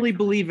I really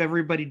believe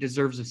everybody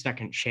deserves a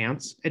second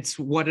chance. It's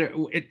what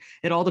it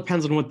all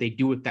depends on what they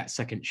do with that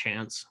second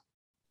chance.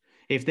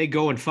 If they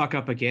go and fuck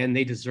up again,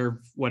 they deserve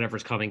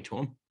whatever's coming to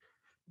them.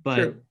 But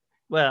true.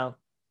 Well,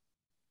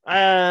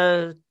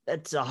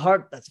 that's a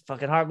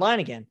fucking hard line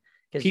again.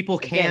 People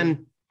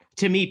can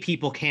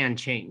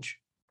change.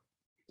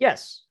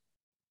 Yes.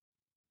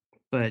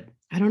 But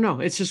I don't know.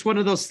 It's just one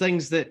of those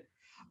things that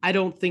I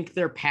don't think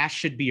their past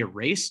should be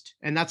erased.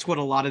 And that's what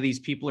a lot of these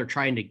people are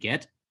trying to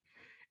get,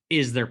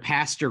 is their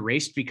past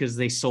erased because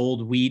they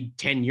sold weed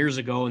 10 years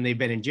ago and they've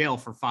been in jail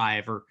for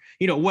 5 or,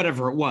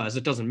 whatever it was.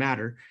 It doesn't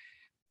matter.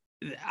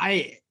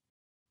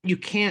 You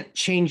can't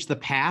change the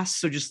past,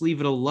 so just leave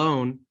it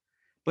alone.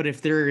 But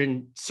if they're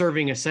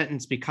serving a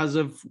sentence because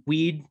of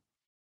weed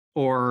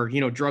or,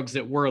 drugs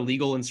that were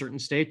illegal in certain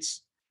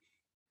states,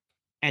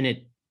 and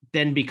it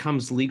then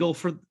becomes legal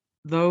for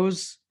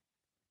those,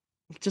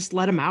 just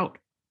let them out.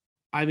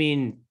 I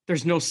mean,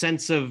 there's no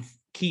sense of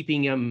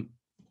keeping them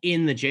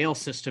in the jail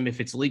system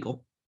if it's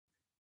legal.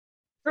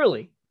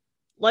 Truly.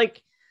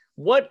 Like,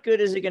 what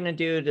good is it going to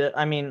do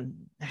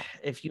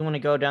if you want to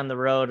go down the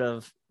road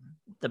of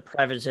the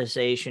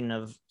privatization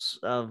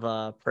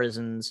of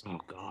prisons, oh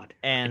God,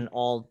 and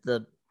all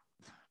the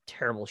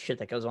terrible shit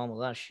that goes on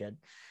with that shit.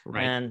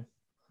 Right. And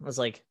I was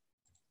like,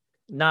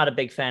 not a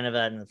big fan of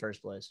that in the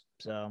first place.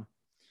 So,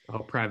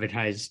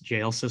 privatized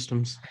jail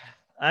systems.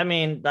 I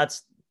mean,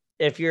 that's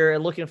if you're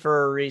looking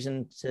for a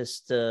reason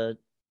just to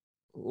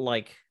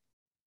like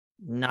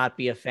not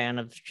be a fan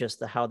of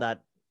just how that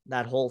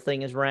whole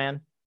thing is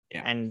ran,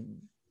 and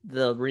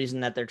the reason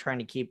that they're trying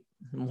to keep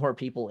more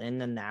people in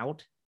than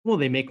out. Well,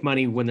 they make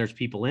money when there's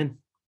people in.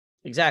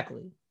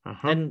 Exactly.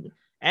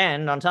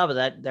 And on top of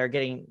that, they're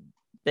getting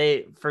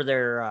for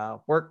their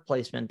work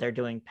placement, they're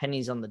doing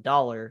pennies on the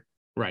dollar.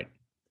 Right.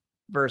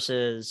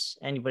 Versus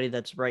anybody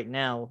that's right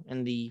now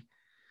in the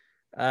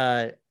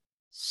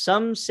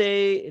some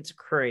say it's a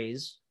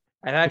craze.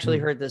 I've actually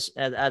heard this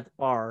at the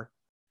bar,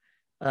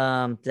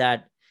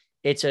 that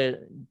it's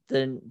the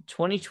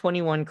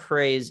 2021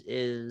 craze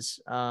is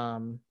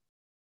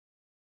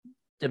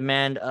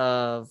demand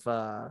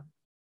of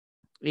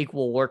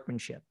equal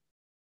workmanship.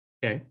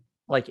 Okay.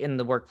 Like in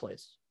the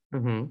workplace.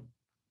 In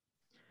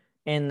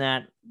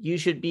that you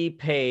should be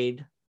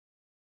paid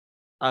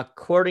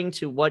according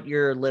to what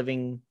you're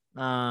living,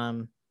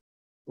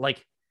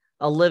 like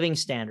a living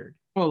standard.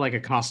 Oh, like a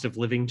cost of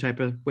living type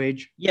of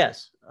wage?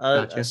 Yes.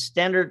 Gotcha. A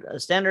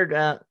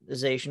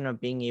standardization of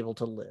being able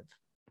to live.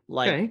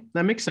 Like, okay,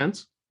 that makes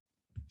sense.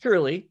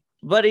 Truly.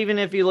 But even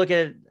if you look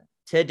at it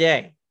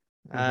today,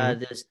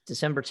 this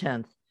December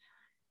 10th,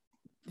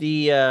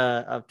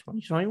 of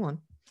 2021,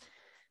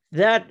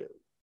 that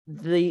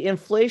the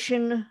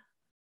inflation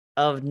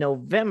of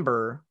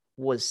November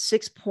was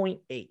 6.8.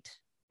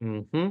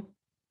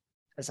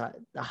 That's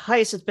the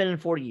highest it's been in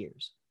 40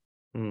 years.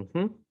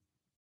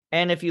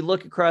 And if you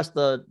look across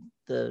the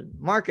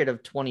market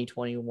of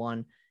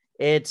 2021,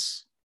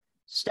 it's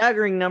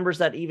staggering numbers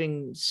that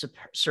even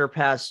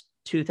surpassed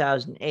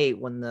 2008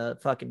 when the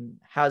fucking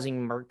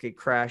housing market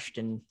crashed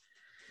and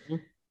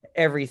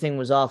everything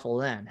was awful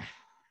then.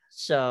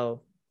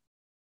 So,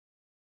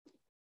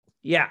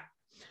 yeah.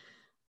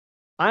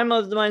 I'm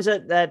of the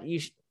mindset that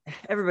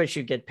everybody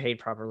should get paid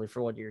properly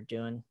for what you're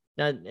doing.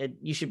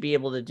 You should be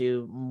able to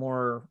do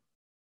more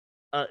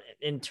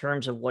in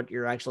terms of what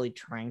you're actually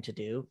trying to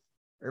do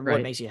or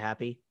what makes you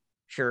happy.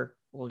 Sure,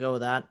 we'll go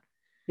with that.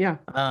 Yeah.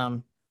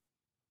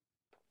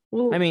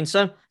 Well, I mean,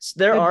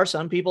 there are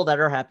some people that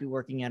are happy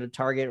working at a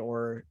Target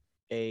or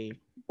a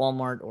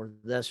Walmart or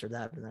this or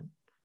that, and then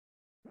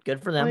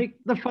good for them. Like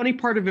the funny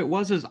part of it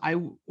is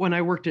when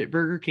I worked at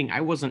Burger King,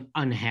 I wasn't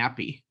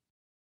unhappy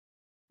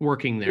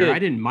working there. Dude, I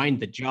didn't mind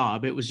the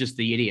job. It was just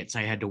the idiots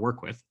I had to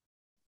work with.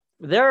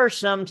 There are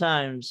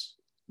sometimes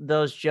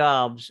those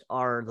jobs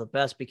are the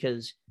best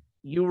because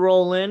you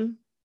roll in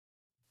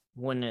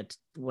when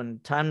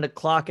time to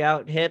clock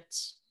out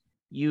hits,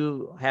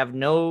 you have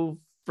no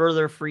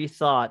further free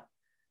thought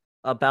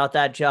about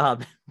that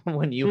job.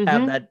 When you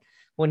have that,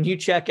 when you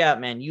check out,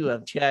 man, you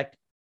have checked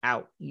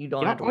out. You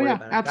don't have to worry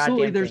about it.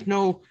 Absolutely. There's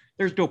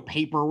no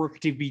paperwork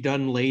to be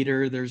done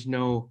later. There's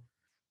no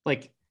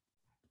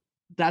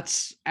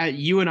that's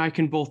you and I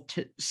can both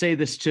say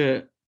this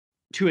to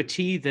a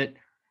T, that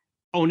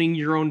owning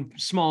your own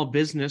small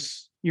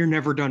business, you're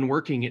never done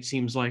working. It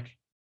seems like.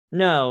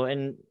 No.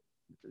 And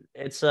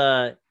it's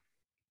a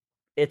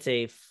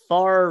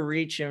far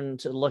reach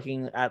into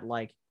looking at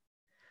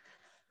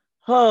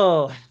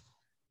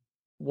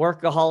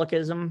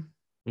workaholicism.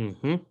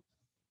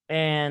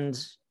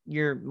 And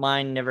your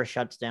mind never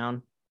shuts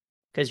down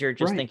because you're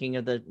just thinking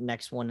of the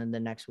next one and the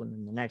next one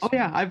and the next one.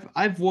 Yeah.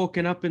 I've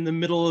woken up in the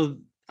middle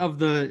of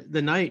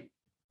the night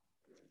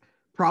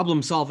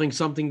problem solving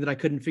something that I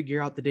couldn't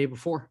figure out the day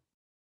before.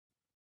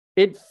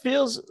 It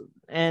feels,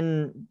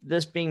 and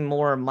this being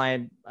more of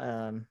my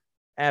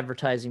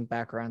advertising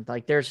background,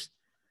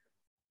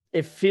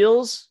 it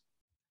feels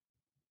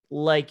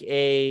like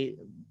a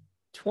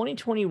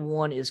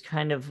 2021 is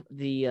kind of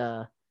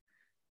the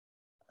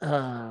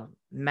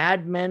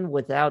Mad Men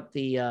without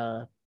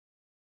divert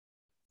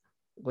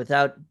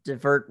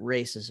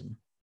racism.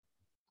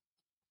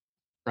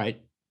 Right.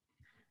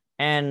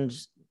 And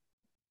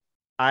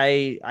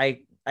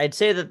I'd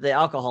say that the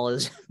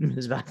alcoholism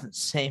is about the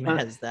same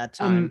as that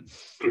time.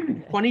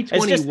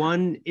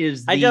 2021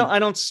 is I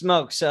don't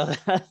smoke, so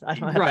I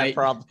don't have that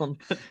problem.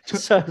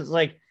 So it's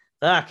like,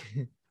 fuck.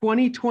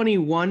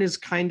 2021 is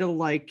kind of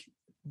like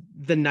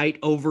the night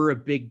over a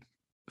big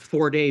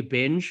 4-day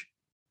binge.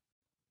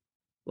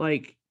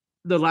 Like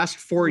the last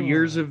 4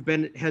 years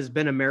has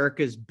been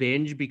America's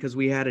binge because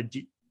we had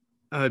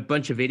a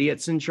bunch of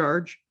idiots in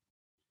charge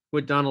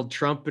with Donald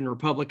Trump and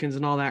Republicans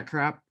and all that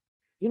crap.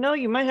 You know,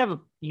 you might have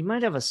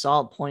a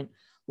solid point.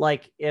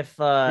 Like if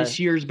this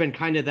year's been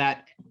kind of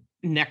that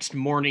next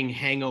morning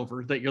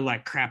hangover that you're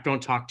like, crap,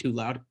 don't talk too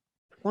loud.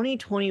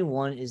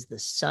 2021 is the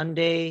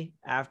Sunday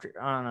after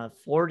on a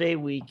 4-day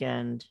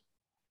weekend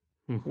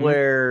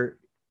where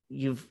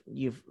you've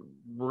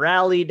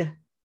rallied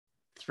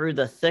through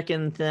the thick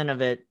and thin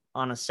of it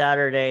on a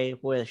Saturday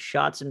with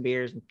shots and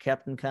beers and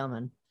kept them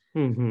coming.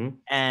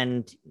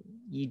 And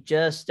you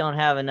just don't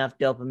have enough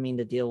dopamine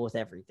to deal with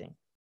everything.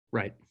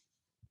 Right.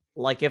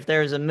 Like if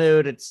there's a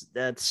mood, it's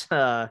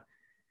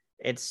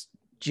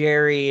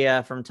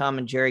Jerry from Tom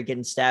and Jerry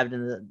getting stabbed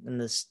in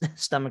the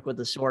stomach with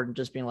a sword and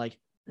just being like,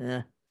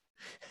 eh.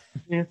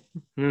 Yeah.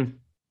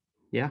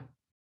 Yeah.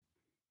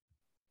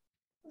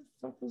 What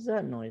the fuck was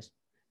that noise?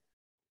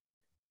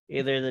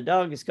 Either the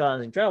dog is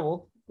causing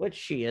trouble, which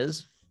she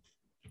is.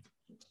 You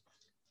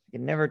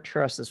can never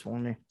trust this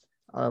one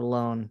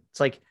alone. It's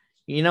like,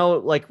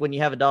 like when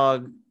you have a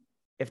dog,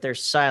 if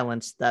there's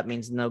silence, that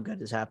means no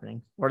good is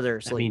happening, or they're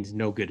asleep. That means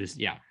no good is,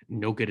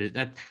 no good is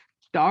that.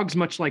 Dogs,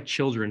 much like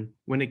children,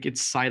 when it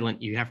gets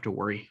silent, you have to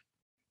worry.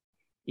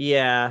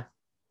 Yeah.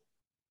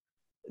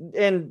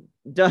 And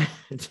don't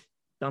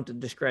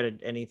discredit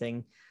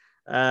anything.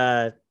 We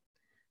have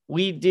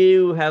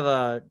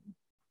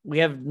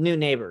new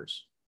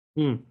neighbors.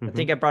 Mm-hmm. I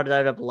think I brought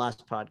that up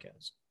last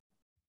podcast.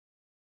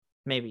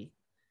 Maybe.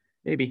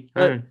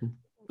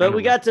 But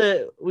we got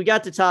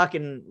to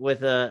talking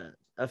with a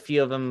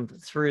few of them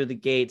through the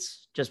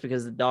gates just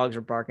because the dogs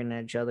were barking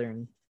at each other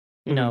and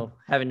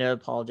having to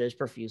apologize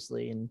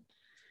profusely, and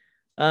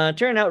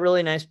turned out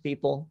really nice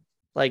people.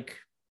 Like,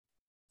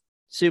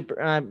 super.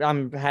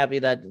 I'm happy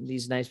that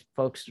these nice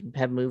folks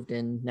have moved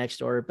in next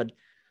door, but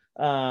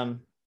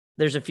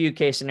there's a few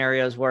case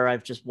scenarios where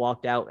I've just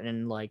walked out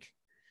and like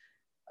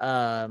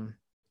they're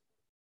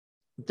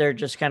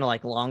just kind of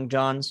like long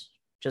johns,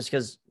 just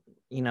because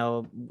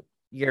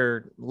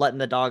you're letting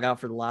the dog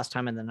out for the last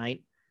time in the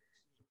night.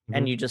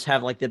 And you just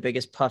have like the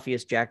biggest,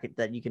 puffiest jacket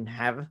that you can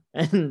have.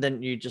 And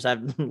then you just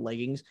have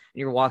leggings and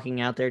you're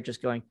walking out there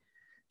just going,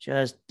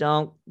 just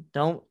don't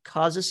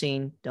cause a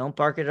scene. Don't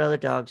bark at other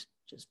dogs.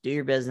 Just do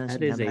your business.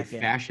 That is a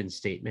fashion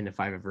statement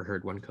if I've ever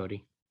heard one,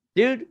 Cody.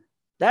 Dude,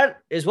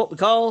 that is what we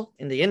call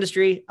in the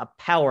industry a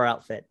power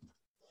outfit.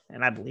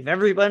 And I believe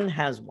everyone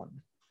has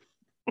one.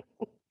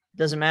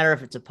 Doesn't matter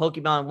if it's a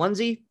Pokemon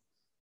onesie.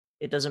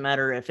 It doesn't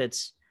matter if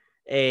it's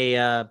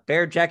a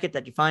bear jacket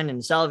that you find in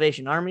the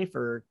Salvation Army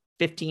for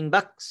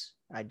 $15.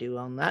 I do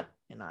own that,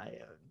 and I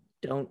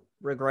don't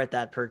regret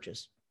that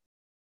purchase.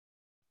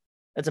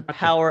 It's a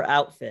power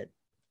outfit.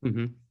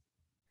 Mm-hmm.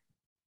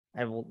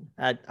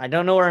 I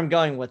don't know where I'm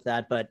going with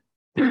that, but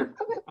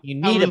you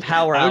need a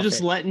power outfit. I was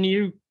just letting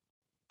you.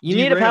 You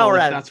need a power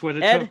outfit. That's what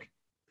it took.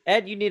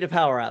 Ed, you need a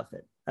power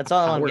outfit. That's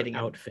all I'm getting.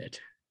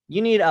 Outfit.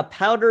 You need a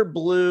powder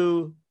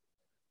blue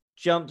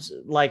jumps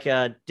like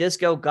a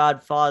Disco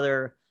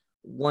Godfather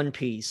one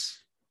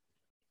piece.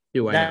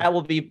 Do I? That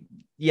will be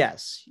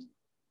yes.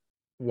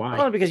 Why?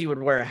 Only because you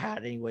would wear a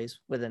hat anyways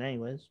with it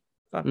anyways.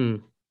 Mm-hmm.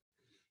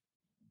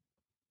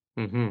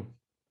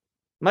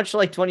 Much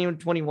like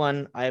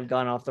 2021, I have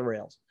gone off the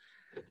rails.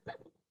 But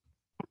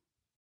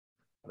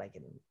I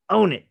can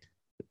own it.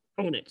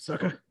 Own it,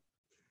 sucker.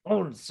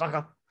 Own it,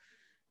 sucker.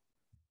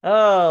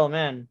 Oh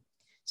man.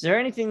 Is there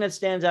anything that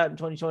stands out in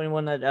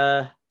 2021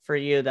 that for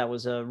you that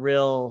was a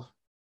real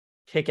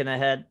kick in the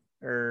head,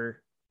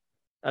 or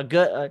a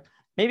good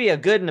maybe a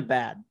good and a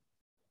bad?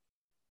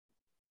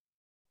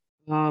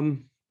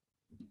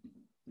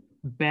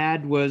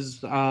 Bad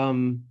was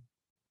my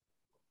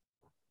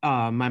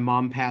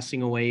mom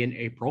passing away in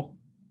April.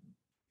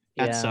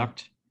 That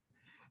sucked.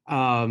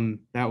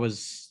 That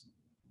was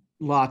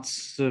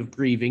lots of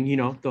grieving,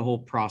 the whole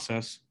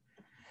process.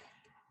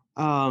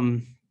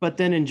 But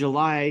then in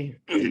July,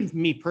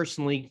 me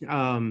personally,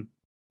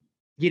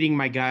 getting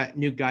my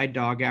new guide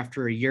dog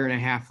after a year and a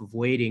half of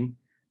waiting,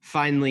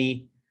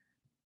 finally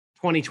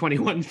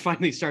 2021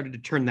 finally started to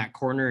turn that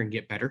corner and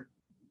get better.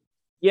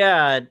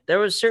 Yeah, there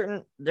was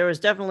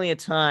definitely a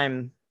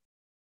time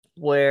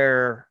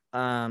where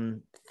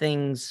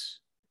things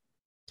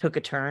took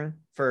a turn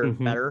for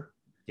better.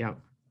 Yeah.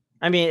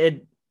 I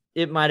mean,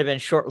 it might have been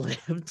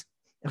short-lived,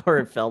 or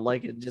it felt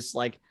like it, just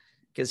like,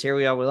 because here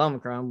we are with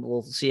Omicron.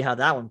 We'll see how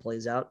that one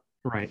plays out.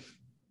 Right.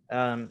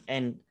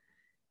 And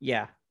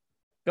yeah,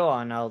 go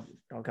on. I'll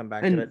come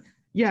back to it.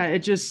 Yeah, it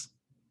just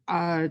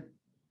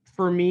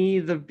for me,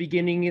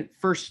 the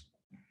first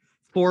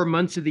 4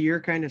 months of the year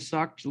kind of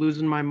sucked,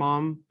 losing my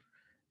mom,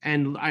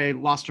 and I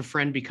lost a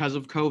friend because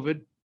of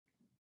COVID.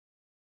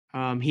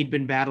 He'd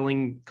been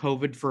battling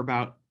COVID for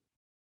about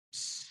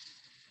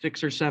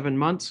 6 or 7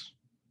 months.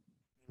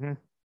 Mm-hmm.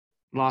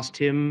 Lost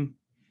him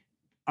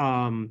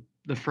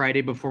the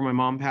Friday before my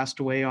mom passed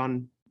away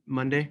on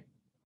Monday.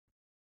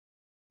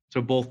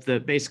 So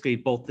basically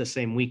both the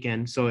same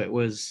weekend. So it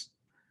was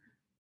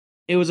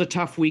a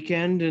tough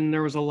weekend, and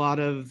there was a lot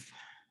of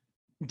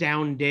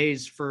down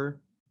days for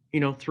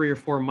 3 or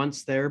 4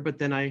 months there. But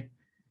then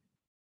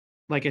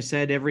like I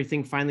said,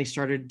 everything finally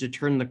started to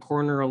turn the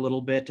corner a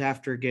little bit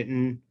after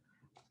getting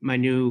my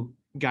new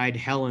guide,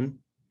 Helen.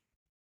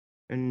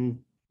 And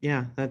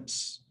yeah,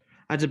 that's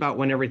about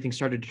when everything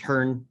started to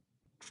turn,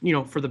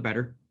 for the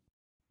better.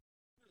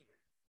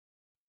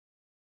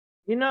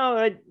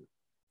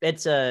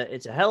 It's a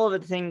hell of a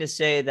thing to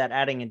say that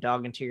adding a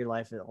dog into your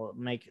life will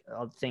make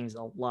things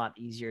a lot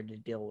easier to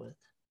deal with.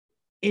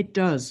 It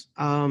does.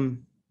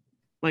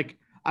 Like,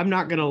 I'm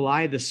not going to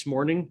lie, this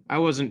morning, I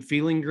wasn't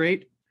feeling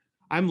great.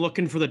 I'm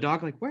looking for the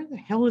dog. Like, where the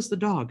hell is the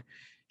dog?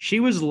 She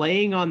was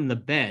laying on the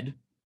bed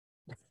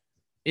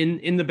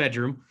in the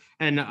bedroom.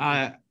 And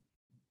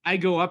I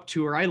go up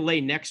to her. I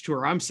lay next to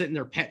her. I'm sitting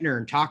there petting her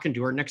and talking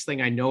to her. Next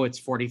thing I know, it's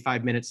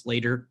 45 minutes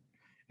later.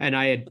 And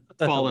I had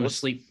fallen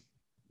asleep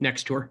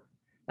next to her.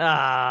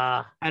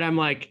 And I'm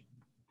like,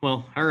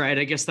 well, all right,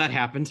 I guess that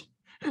happened.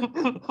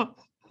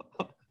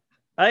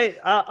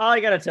 I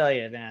gotta tell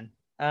you,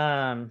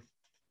 man.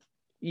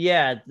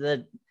 Yeah,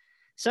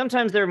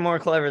 sometimes they're more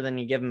clever than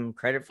you give them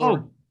credit for.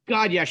 Oh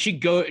God, yeah,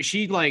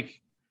 she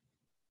like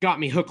got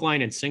me hook,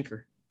 line, and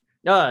sinker.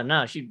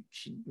 No, she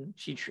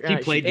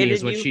played me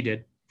is what she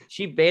did.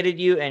 She baited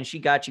you and she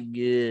got you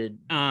good.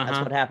 That's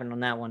what happened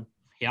on that one.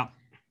 Yeah.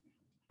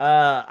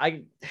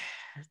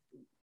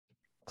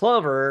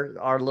 Clover,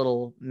 our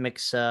little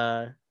mix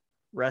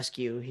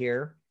rescue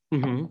here.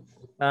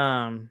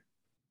 Mm-hmm.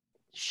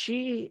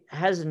 She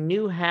has a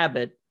new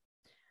habit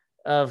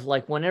of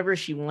like whenever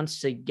she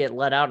wants to get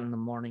let out in the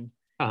morning,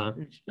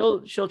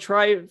 she'll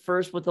try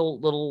first with the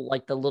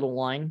little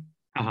line.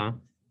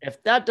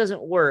 If that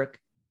doesn't work,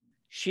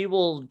 she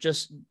will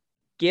just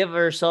give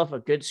herself a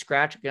good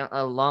scratch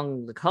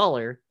along the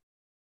collar.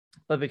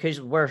 But because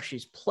of where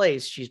she's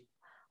placed, she's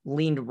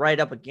leaned right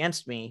up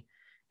against me,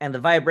 and the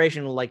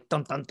vibration will like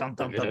thump, thump, thump,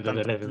 thump, thump,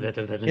 thump,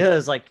 thump. Yeah,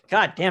 it's like,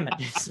 God damn it.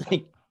 It's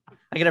like,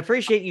 I can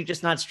appreciate you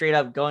just not straight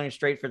up going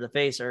straight for the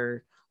face,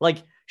 or like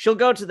she'll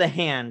go to the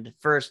hand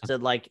first to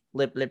like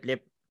lip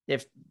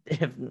if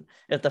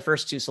the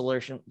first two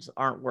solutions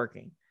aren't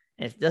working.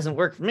 And if it doesn't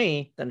work for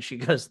me, then she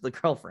goes to the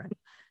girlfriend.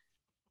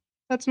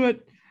 That's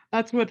what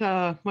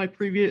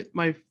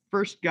my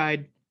first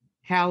guide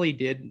Hallie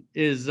did,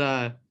 is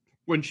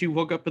when she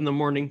woke up in the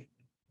morning,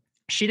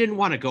 she didn't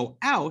want to go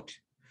out.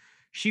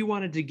 She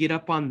wanted to get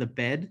up on the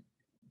bed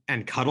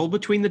and cuddle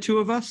between the two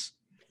of us.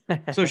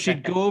 So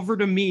she'd go over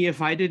to me.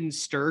 If I didn't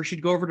stir,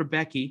 she'd go over to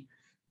Becky.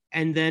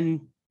 And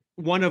then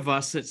one of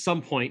us at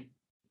some point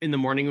in the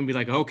morning would be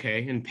like,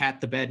 okay, and pat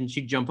the bed, and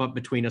she'd jump up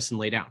between us and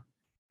lay down.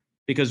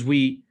 Because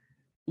we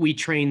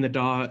trained the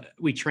dog,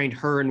 we trained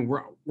her, and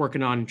we're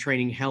working on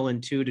training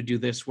Helen too to do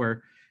this,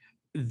 where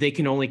they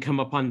can only come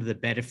up onto the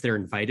bed if they're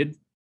invited.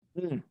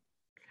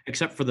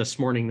 Except for this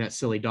morning, that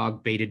silly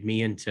dog baited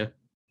me into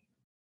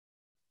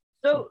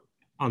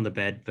on the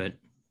bed. But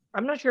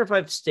I'm not sure if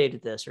I've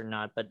stated this or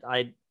not, but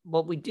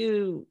what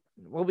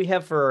we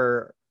have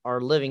for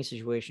our living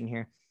situation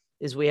here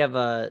is we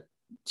have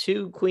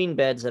 2 queen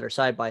beds that are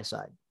side by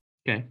side.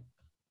 Okay.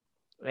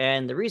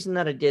 And the reason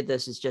that I did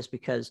this is just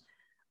because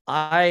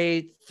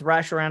I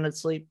thrash around and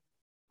sleep.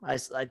 I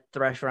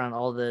thrash around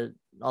all the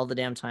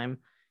damn time.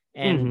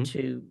 And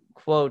to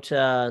quote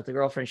the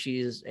girlfriend,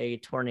 she's a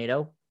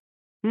tornado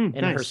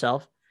in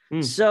herself.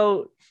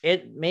 So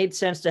it made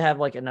sense to have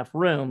like enough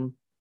room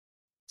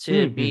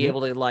to be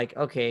able to like,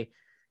 okay,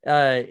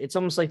 it's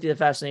almost like the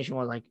fascination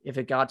was like, if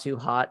it got too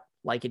hot,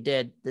 like it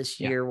did this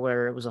year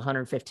where it was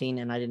 115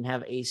 and I didn't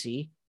have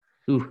AC.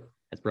 Ooh,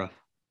 that's rough.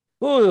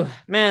 Ooh,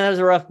 man, that was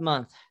a rough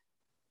month.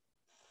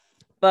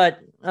 But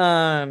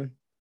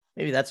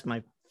maybe that's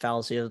my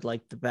fallacy of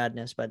like the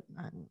badness, but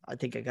I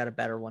think I got a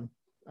better one.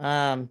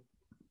 But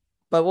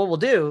what we'll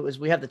do is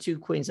we have the 2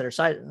 queens that are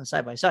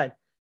side by side.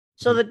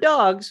 So the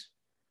dogs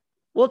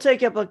will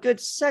take up a good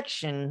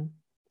section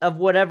of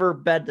whatever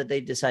bed that they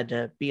decide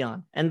to be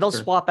on. And they'll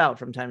swap out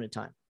from time to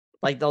time.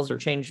 Like they'll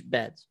change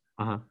beds.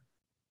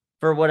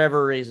 For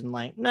whatever reason.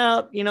 Like,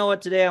 no, you know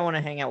what? Today I want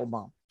to hang out with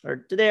mom. Or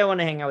today I want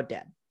to hang out with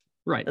dad.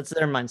 Right. That's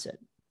their mindset.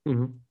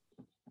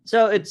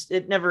 So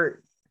it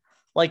never,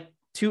 like,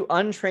 to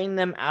untrain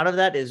them out of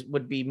that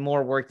would be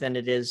more work than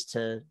it is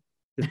to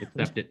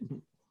accept it.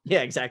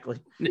 Yeah, exactly.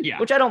 Yeah.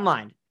 Which I don't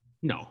mind.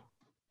 No.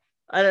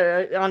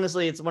 I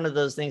honestly, it's one of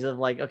those things of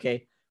like,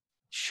 okay,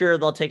 sure,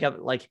 they'll take up,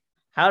 like,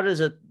 how does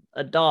a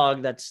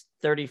dog that's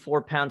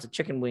 34 pounds of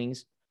chicken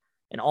wings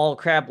and all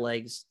crab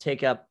legs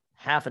take up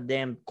half a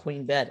damn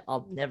queen bed?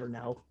 I'll never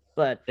know.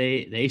 But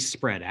they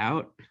spread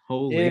out.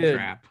 Holy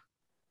crap.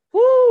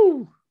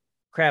 Woo!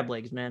 Crab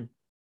legs, man.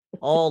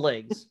 All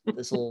legs,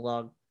 this little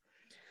dog.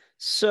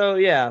 So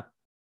yeah.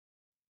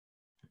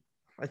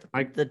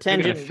 I got a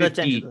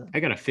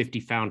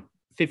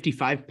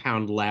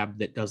 55-pound lab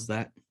that does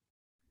that.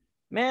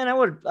 Man, I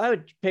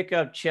would pick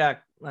up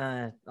Chuck,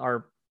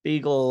 our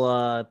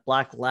Beagle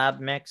black lab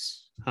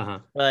mix.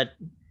 But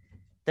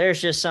there's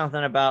just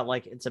something about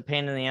like it's a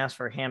pain in the ass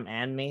for him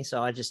and me,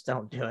 so I just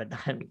don't do it.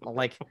 I'm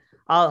like,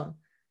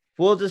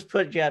 we'll just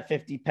put you at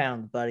 50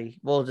 pounds, buddy.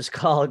 We'll just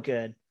call it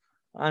good.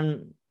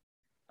 I'm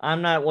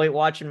not Weight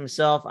Watching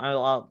myself.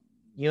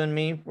 You and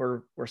me,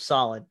 we're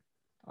solid.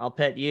 I'll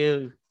pet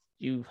you.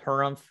 You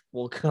harumph,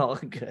 we'll call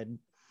it good.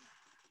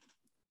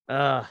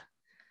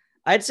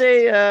 I'd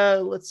say,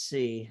 let's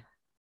see.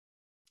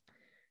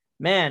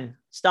 Man,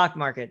 stock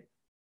market.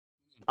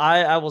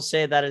 I will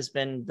say that has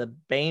been the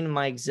bane of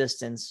my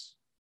existence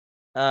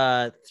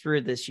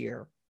through this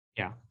year.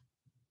 Yeah.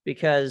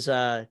 Because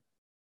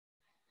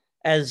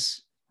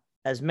as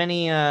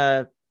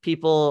many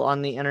people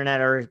on the internet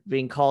are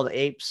being called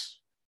apes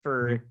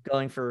for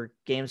going for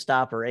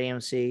GameStop or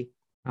AMC,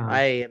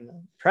 I am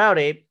a proud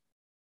ape.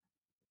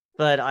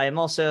 But I am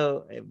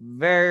also a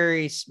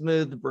very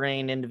smooth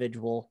brain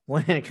individual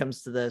when it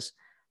comes to this,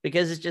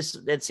 because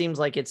it seems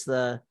like it's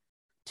the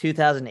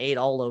 2008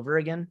 all over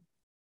again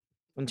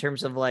in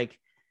terms of like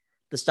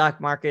the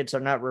stock markets are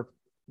not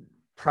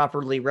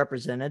properly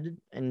represented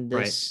in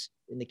this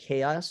in the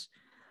chaos.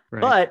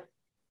 Right. But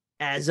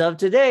as of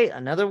today,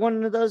 another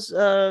one of those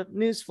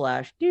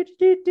newsflash.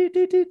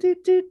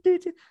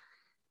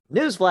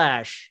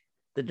 Newsflash.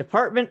 The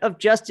Department of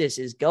Justice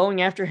is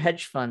going after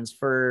hedge funds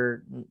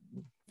for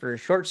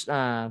short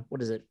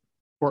what is it?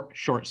 For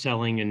short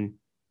selling and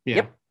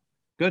Yep.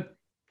 Good.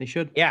 They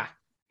should. Yeah.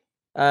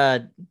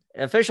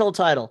 Official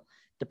title.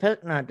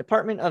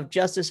 Department of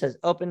Justice has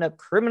opened up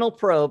criminal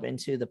probe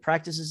into the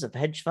practices of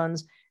hedge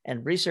funds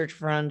and research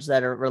funds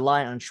that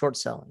rely on short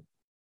selling.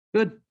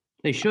 Good.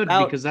 They should,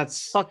 About because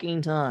that's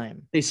fucking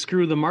time. They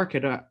screw the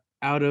market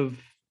out of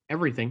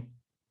everything.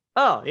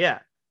 Oh, yeah.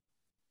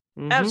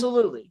 Mhm.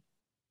 Absolutely.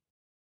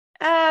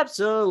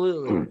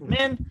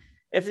 Man,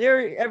 if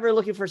you're ever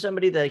looking for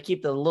somebody to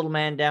keep the little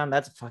man down,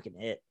 that's fucking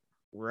it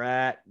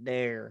right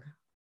there.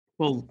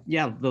 Well,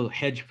 yeah, the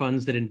hedge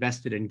funds that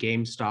invested in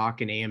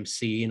GameStop and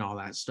AMC and all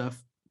that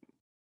stuff.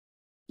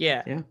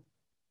 Yeah. Yeah.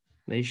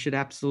 They should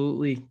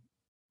absolutely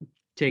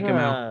take them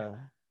out.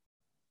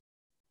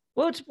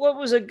 What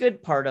was a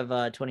good part of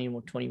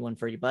 2021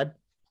 for you, bud?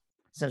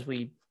 Since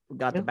we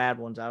got the bad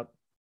ones out.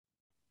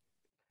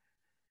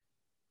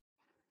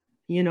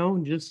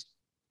 Just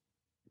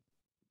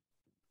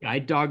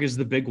Guide Dog is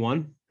the big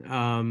one.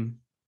 I'm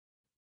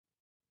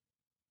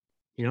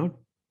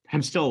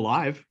still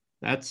alive.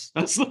 That's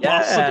the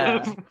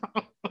positive.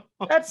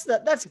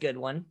 That's a good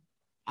one.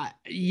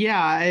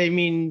 I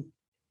mean,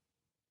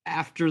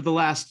 after the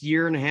last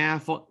year and a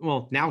half,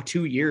 well, now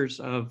 2 years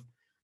of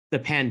the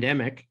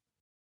pandemic,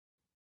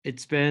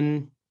 it's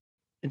been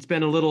a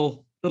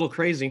little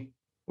crazy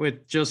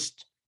with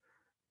just,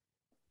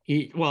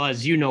 well,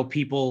 as you know,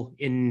 people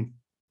in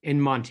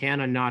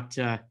Montana not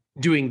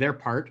doing their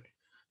part.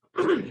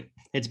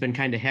 It's been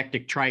kind of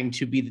hectic trying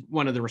to be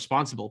one of the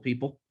responsible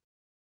people.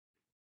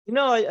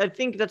 I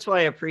think that's why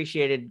I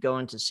appreciated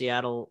going to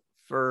Seattle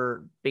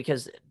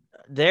because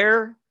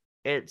there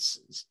it's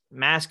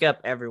mask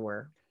up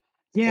everywhere.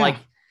 Yeah. Like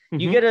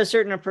you get a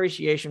certain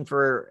appreciation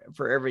for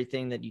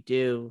everything that you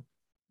do.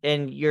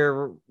 And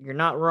you're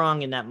not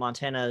wrong in that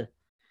Montana,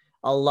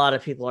 a lot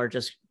of people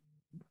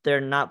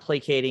they're not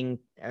placating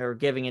or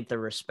giving it the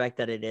respect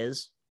that it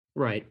is.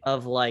 Right.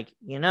 Of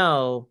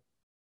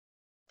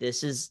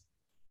this is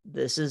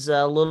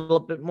a little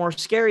bit more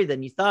scary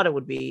than you thought it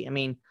would be. I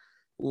mean,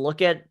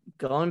 look at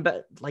going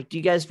back. Like, do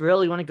you guys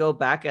really want to go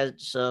back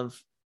as of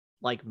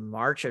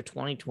March of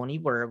 2020,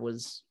 where it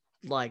was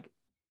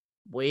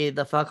way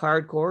the fuck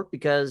hardcore?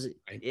 Because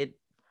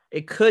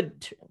it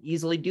could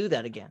easily do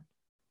that again.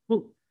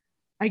 Well,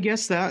 I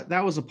guess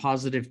that was a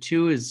positive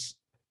too. Is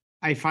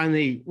I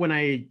finally, when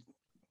I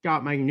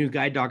got my new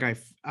guide dog,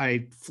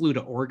 I flew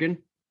to Oregon,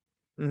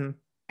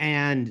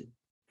 and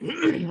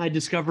I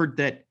discovered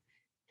that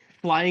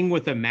flying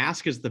with a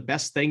mask is the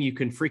best thing you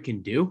can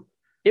freaking do.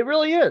 It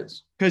really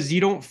is, because you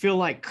don't feel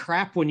like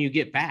crap when you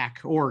get back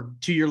or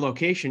to your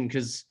location.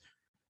 Because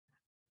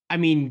I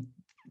mean,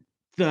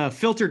 the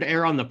filtered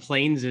air on the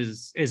planes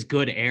is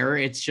good air.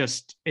 It's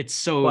just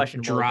so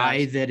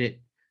dry that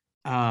it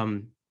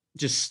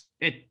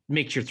it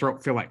makes your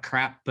throat feel like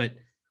crap. But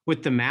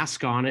with the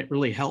mask on, it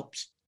really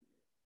helps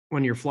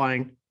when you're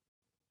flying.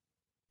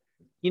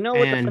 You know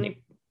what the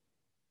funny?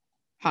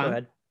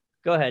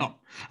 Go ahead. Oh,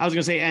 I was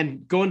gonna say,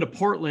 and going to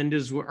Portland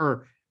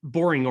or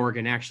Boring,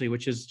 Oregon, actually,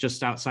 which is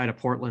just outside of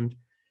Portland.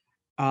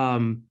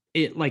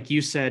 It, like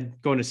you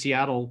said, going to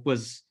Seattle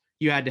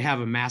you had to have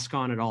a mask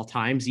on at all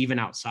times, even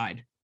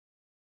outside.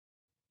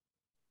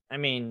 I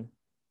mean,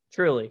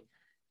 truly.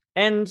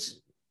 And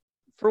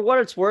for what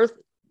it's worth,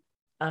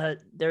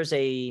 there's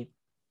I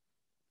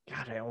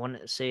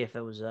want to say if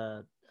it was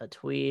a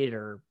tweet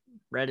or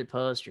Reddit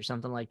post or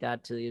something like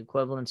that to the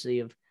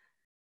equivalency of,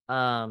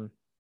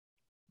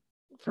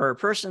 for a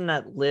person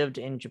that lived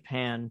in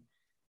Japan,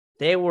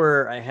 they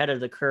were ahead of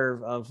the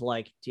curve of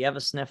do you have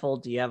a sniffle?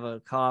 Do you have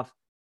a cough?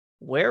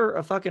 Wear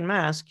a fucking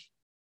mask.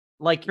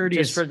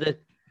 Courteous.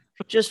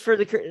 just for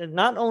the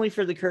not only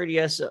for the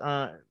courteous,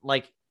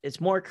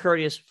 it's more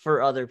courteous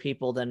for other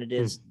people than it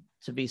is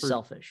to be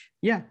selfish.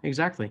 Yeah,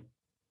 exactly.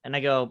 And I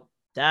go,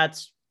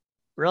 that's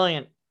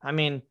brilliant. I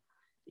mean,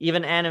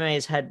 even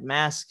animes had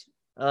masks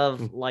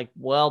of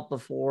well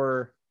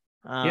before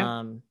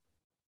the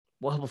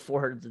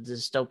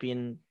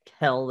dystopian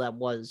hell that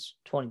was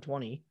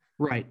 2020.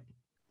 Right.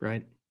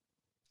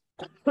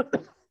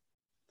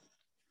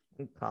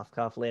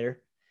 Cough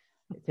later.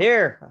 It's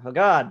here. Oh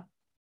God.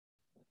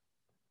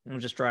 I'm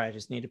just dry. I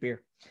just need a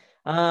beer.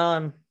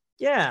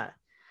 Yeah.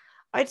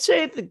 I'd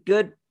say the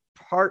good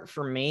part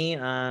for me,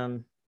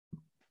 I'm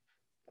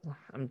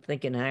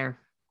thinking here.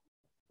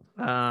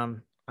 I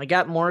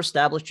got more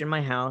established in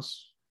my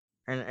house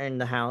and in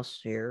the house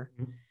here.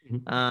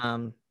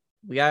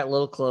 We got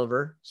little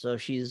Clover, so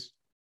she's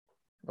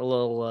a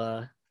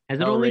little Has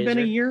it only been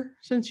a year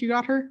since you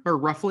got her, or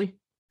roughly?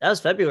 That was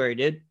February,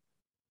 dude.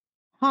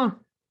 Huh.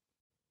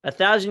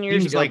 1,000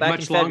 years ago, back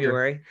in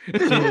February.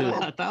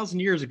 1,000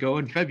 years ago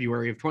in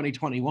February of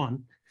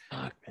 2021.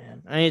 Fuck,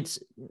 man. I mean,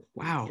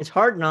 wow. It's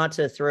hard not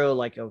to throw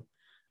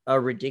a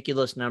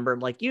ridiculous number.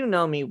 You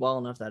know me well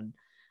enough that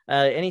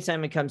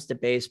Anytime it comes to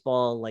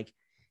baseball, like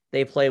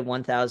they play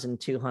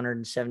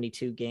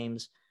 1,272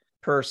 games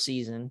per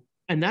season.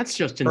 And that's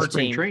just in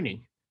spring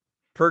training.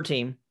 Per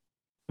team.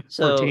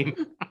 So per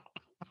team.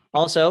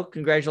 Also,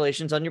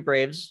 congratulations on your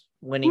Braves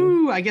winning.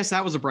 Ooh, I guess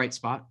that was a bright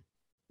spot.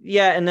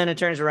 Yeah, and then it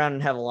turns around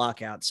and have a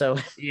lockout. So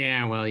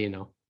yeah, well,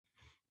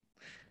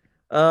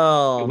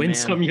 Oh, you win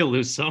some, you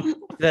lose some.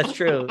 That's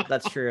true.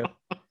 That's true.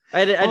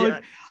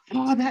 That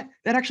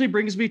actually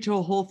brings me to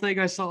a whole thing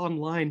I saw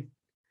online.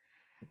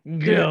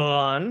 Go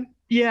on.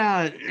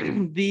 Yeah,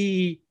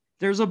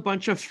 there's a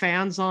bunch of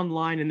fans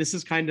online, and this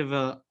is kind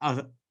of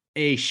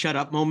a shut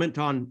up moment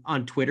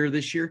on Twitter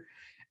this year.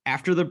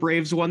 After the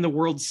Braves won the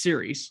World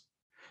Series,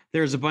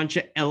 there's a bunch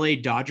of LA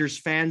Dodgers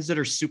fans that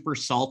are super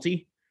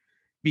salty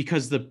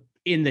because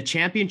in the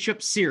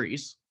championship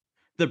series,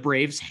 the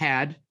Braves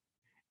had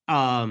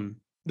home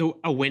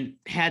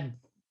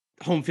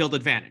field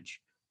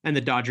advantage, and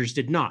the Dodgers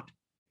did not.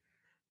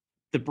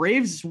 The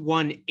Braves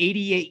won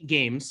 88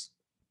 games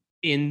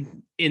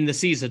in the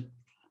season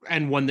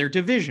and won their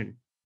division.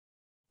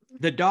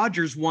 The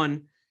Dodgers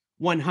won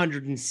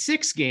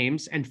 106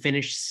 games and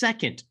finished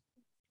second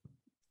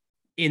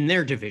in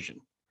their division.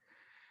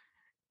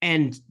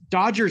 And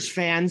Dodgers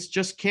fans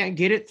just couldn't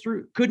get it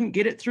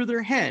through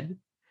their head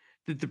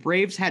that the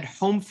Braves had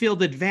home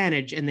field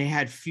advantage and they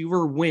had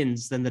fewer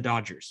wins than the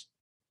Dodgers.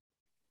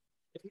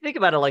 If you think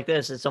about it like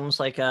this, it's almost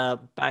like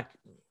back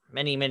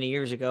many, many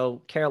years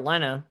ago,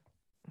 Carolina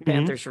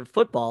Panthers for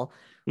football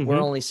were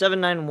only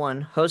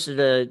 7-9-1,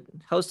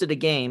 hosted a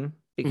game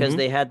because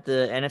they had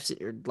the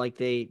NFC, like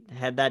they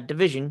had that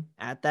division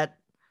at that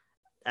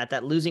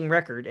losing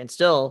record, and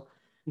still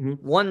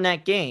won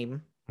that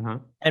game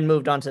and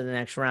moved on to the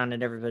next round,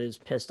 and everybody's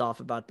pissed off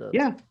about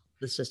the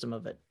system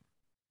of it.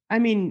 I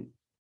mean,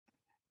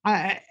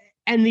 and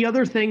the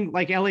other thing,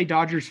 like LA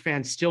Dodgers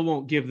fans still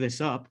won't give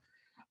this up.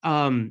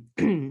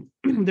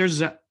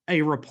 There's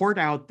a report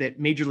out that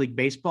Major League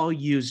Baseball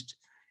used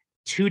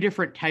 2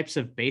 different types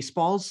of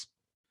baseballs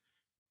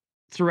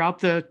throughout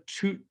the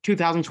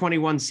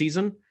 2021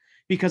 season,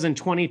 because in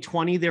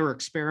 2020 they were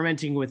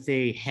experimenting with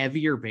a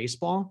heavier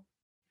baseball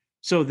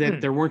so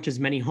that there weren't as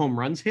many home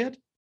runs hit,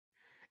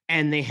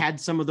 and they had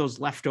some of those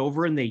left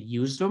over and they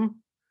used them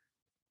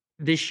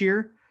this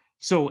year.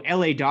 So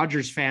LA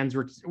Dodgers fans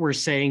were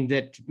saying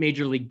that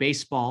Major League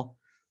Baseball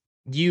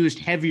used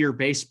heavier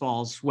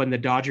baseballs when the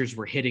Dodgers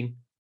were hitting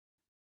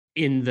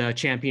in the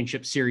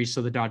championship series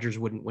so the Dodgers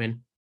wouldn't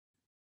win.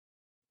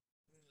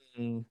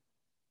 And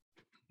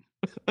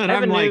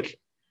I'm like,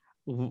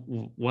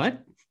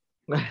 what?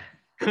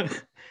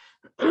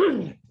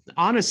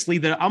 Honestly,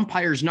 the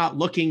umpire's not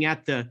looking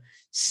at the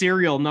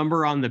serial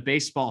number on the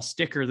baseball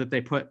sticker that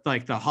they put,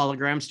 like the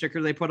hologram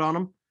sticker they put on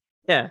them.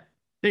 Yeah.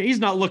 He's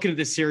not looking at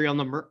the serial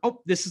number.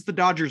 Oh, this is the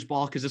Dodgers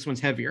ball because this one's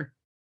heavier.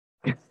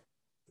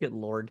 Good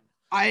Lord.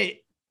 I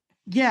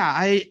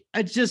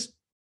just,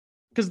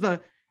 I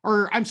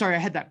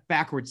had that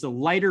backwards. The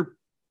lighter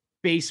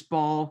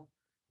baseball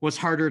was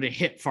harder to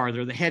hit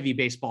farther. The heavy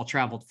baseball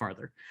traveled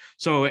farther.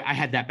 So I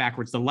had that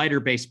backwards. The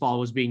lighter baseball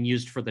was being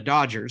used for the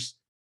Dodgers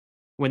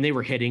when they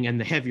were hitting, and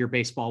the heavier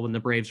baseball when the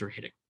Braves were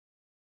hitting.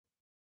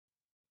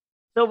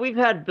 So we've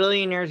had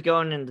billionaires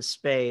going into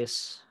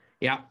space.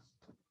 Yeah.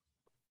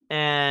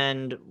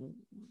 And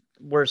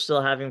we're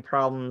still having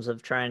problems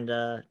of trying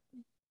to,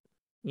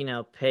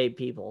 pay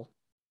people.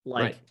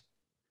 Like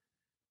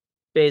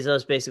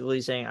Bezos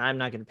basically saying, I'm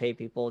not going to pay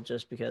people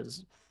just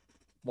because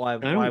why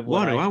would I? I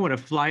want to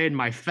fly in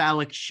my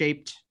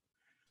phallic-shaped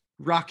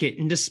rocket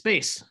into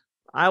space.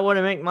 I want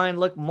to make mine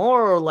look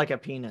more like a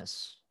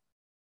penis.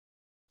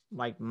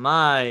 Like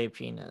my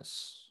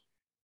penis.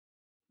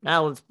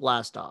 Now let's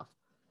blast off.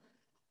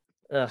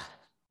 Ugh.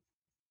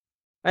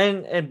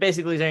 And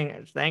basically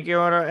saying, thank you,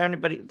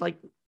 anybody. Like,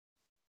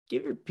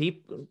 give your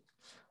people.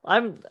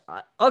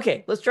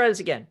 Okay, let's try this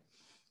again.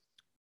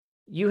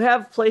 You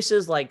have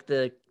places like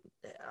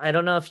I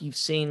don't know if you've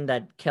seen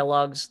that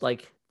Kellogg's,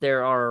 like,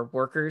 there are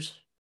workers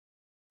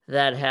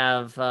that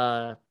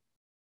have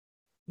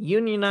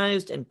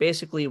unionized and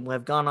basically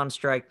have gone on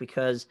strike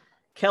because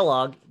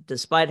Kellogg,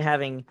 despite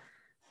having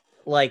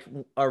like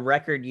a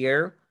record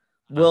year,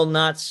 will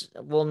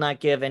not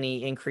give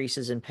any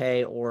increases in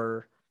pay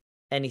or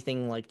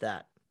anything like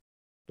that.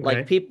 Okay.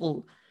 Like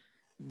people,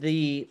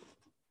 the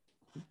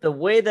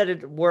way that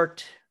it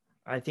worked,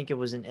 I think it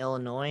was in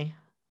Illinois.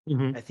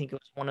 I think it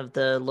was one of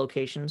the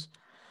locations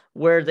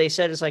where they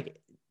said it's like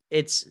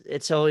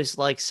it's always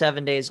like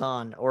 7 days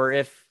on, or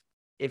if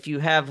you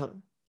have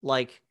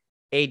like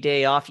a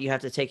day off, you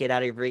have to take it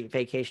out of your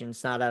vacation.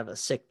 It's not out of a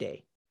sick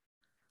day.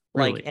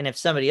 Really? Like, and if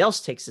somebody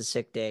else takes a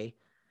sick day,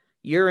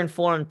 you're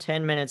informed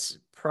 10 minutes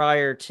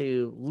prior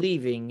to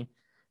leaving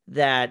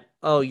that,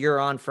 oh,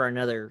 you're on for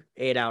another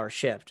 8-hour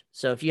shift.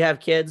 So if you have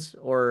kids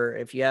or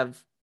if you have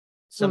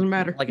doesn't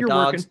matter, like you're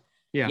dogs,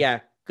 working. Yeah,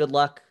 good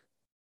luck.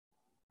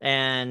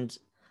 And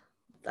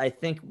I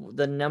think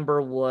the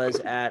number was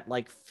at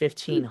like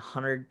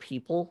 1,500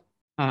 people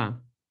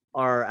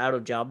are out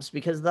of jobs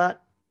because of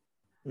that.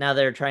 Now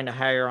they're trying to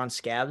hire on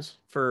scabs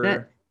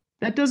for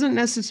That doesn't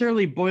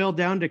necessarily boil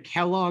down to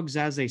Kellogg's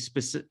as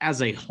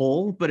a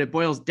whole, but it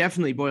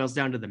definitely boils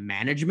down to the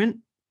management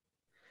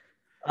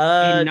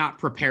in not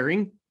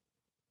preparing.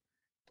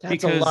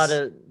 That's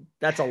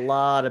a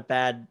lot of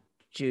bad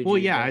juju. Well,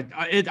 yeah,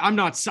 I'm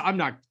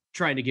not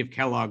trying to give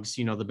Kellogg's,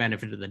 the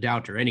benefit of the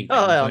doubt or anything.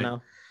 Oh, hell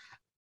no.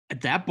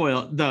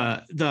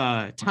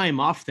 The time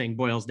off thing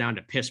boils down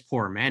to piss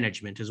poor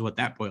management is what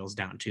that boils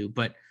down to.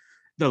 But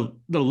the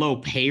low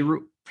pay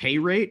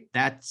rate,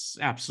 that's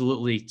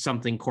absolutely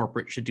something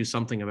corporate should do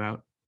something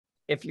about.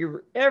 If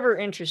you're ever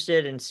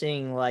interested in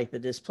seeing like the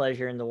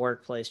displeasure in the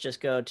workplace,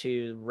 just go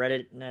to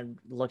Reddit and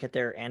look at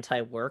their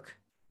anti-work.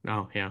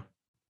 Oh yeah.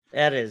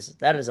 That is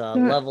a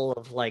level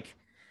of like,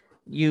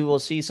 you will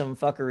see some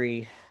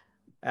fuckery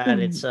at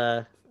its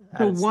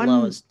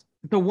lowest.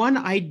 The one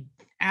I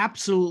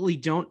absolutely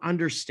don't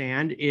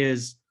understand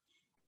is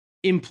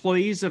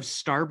employees of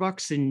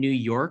Starbucks in New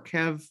York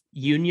have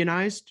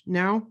unionized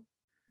now.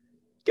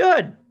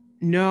 Good.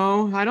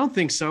 No, I don't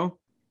think so.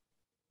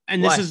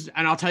 And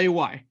I'll tell you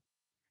why.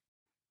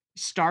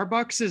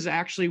 Starbucks is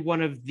actually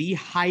one of the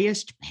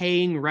highest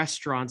paying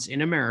restaurants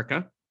in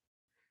America.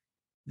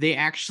 They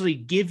actually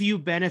give you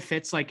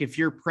benefits. Like if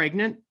you're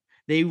pregnant,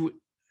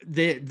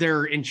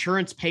 their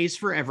insurance pays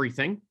for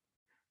everything.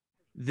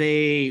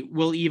 They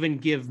will even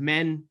give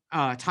men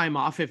time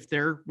off if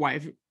their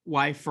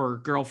wife or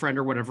girlfriend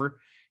or whatever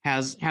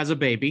has a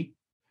baby.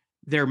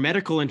 Their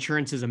medical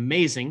insurance is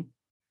amazing.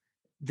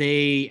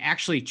 They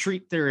actually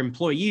treat their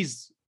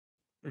employees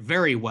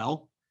very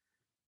well.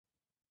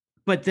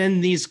 But then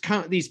these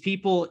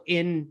people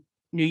in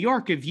New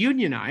York have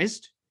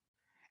unionized,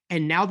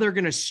 and now they're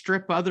going to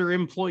strip other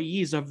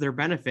employees of their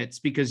benefits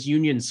because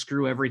unions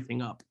screw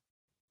everything up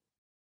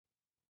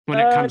when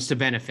it comes to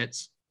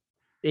benefits.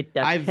 It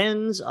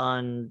depends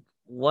on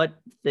what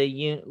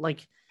the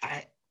like.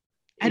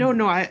 I don't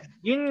know.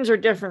 Unions are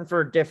different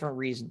for different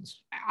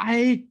reasons.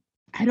 I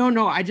don't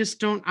know.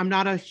 I'm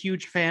not a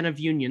huge fan of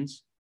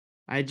unions.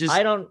 I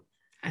don't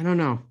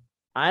know.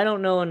 I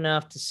don't know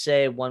enough to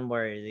say one way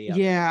or the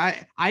other.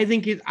 Yeah, I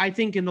think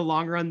in the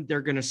long run they're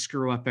going to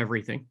screw up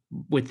everything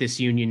with this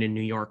union in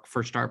New York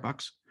for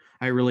Starbucks.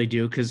 I really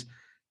do, because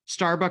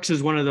Starbucks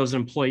is one of those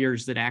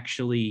employers that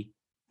actually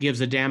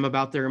gives a damn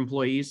about their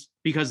employees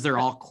because they're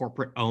all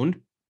corporate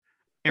owned.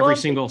 Every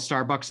single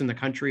Starbucks in the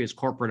country is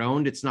corporate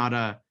owned. It's not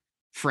a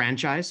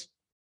franchise.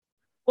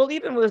 Well,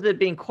 even with it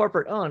being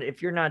corporate owned,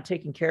 if you're not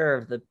taking care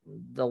of the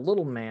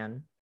little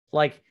man,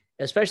 like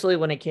especially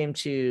when it came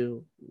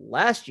to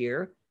last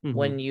year,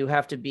 when you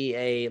have to be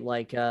a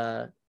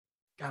God,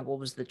 what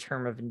was the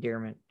term of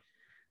endearment?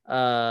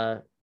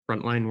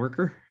 Frontline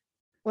worker?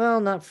 Well,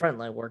 not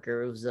frontline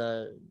worker. It was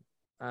a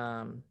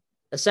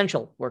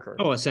essential worker.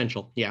 Oh,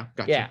 essential. Yeah,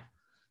 gotcha. Yeah,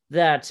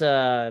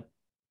 that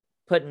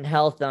putting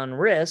health on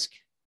risk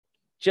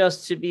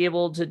just to be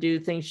able to do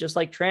things just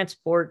like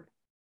transport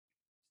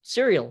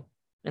cereal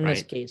in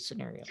this case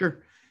scenario.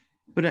 Sure,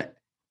 but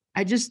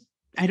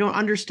I don't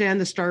understand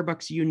the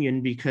Starbucks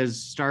union,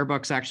 because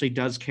Starbucks actually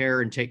does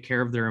care and take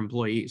care of their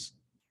employees.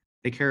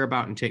 They care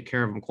about and take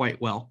care of them quite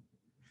well.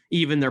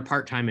 Even their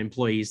part-time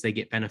employees, they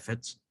get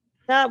benefits.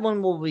 That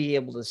one we'll be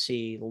able to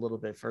see a little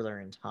bit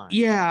further in time.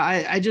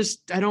 Yeah, I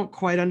don't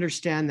quite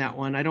understand that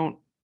one. I don't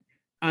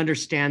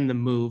understand the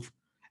move.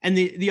 And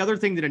the other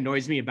thing that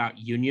annoys me about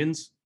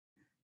unions,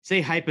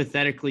 say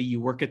hypothetically you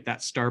work at that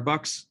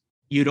Starbucks,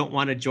 you don't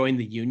want to join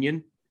the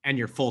union and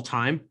you're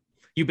full-time.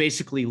 You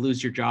basically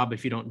lose your job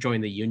if you don't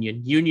join the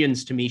union.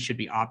 Unions to me should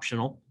be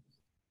optional.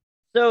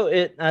 So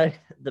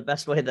the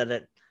best way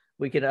that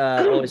we could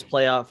always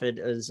play off it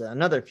is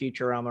another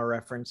Futurama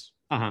reference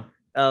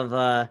of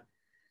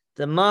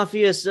the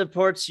mafia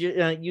supports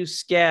you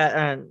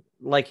scat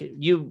like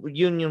you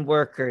union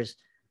workers,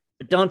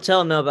 but don't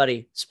tell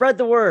nobody. Spread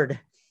the word.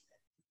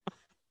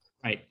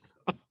 Right.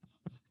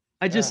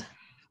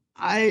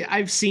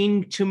 I've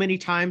seen too many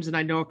times, and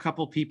I know a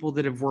couple people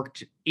that have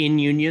worked in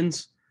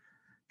unions,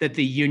 that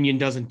the union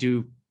doesn't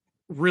do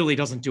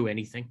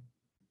anything.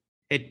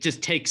 It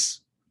just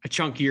takes a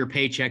chunk of your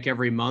paycheck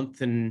every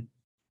month, and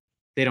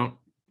they don't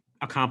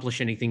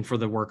accomplish anything for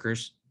the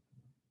workers.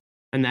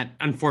 And that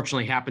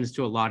unfortunately happens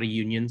to a lot of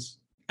unions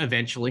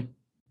eventually.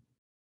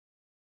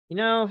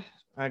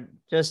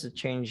 Just to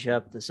change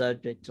up the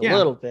subject a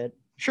little bit.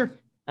 Sure.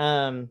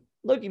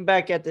 Looking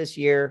back at this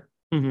year,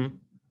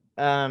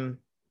 I'm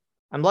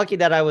lucky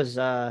that I was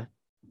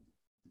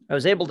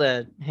able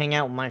to hang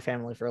out with my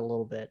family for a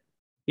little bit.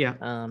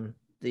 Yeah.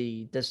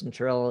 The distant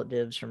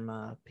relatives from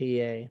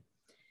PA.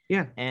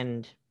 Yeah.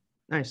 And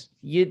nice.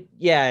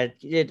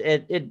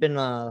 It'd been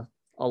a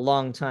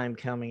long time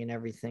coming and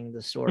everything,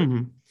 the sort.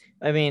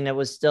 I mean, it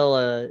was still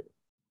a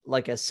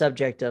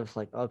subject of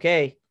like,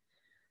 okay,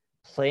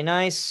 play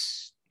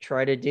nice,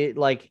 try to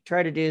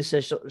do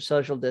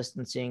social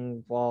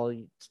distancing while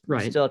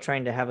still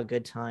trying to have a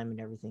good time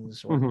and everything, the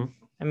sort.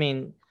 I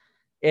mean,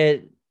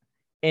 it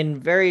in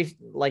very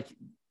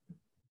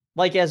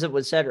like as it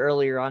was said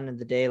earlier on in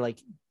the day, like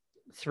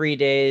 3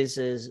 days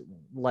is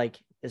like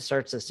it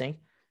starts to sink.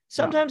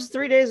 Sometimes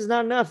 3 days is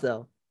not enough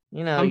though.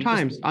 You know,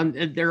 sometimes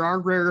there are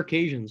rare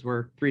occasions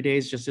where 3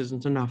 days just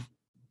isn't enough.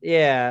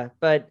 Yeah,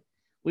 but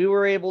we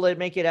were able to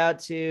make it out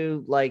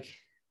to like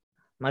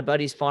my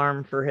buddy's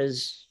farm for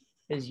his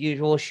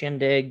usual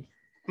shindig.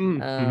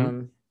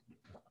 Mm-hmm.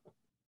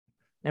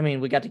 I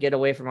mean, we got to get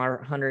away from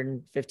our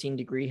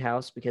 115-degree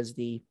house because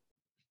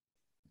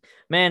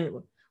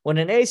when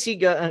an AC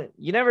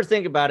you never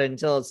think about it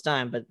until it's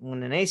time, but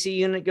when an AC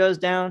unit goes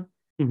down,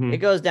 it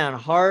goes down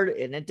hard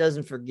and it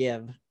doesn't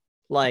forgive.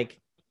 Like,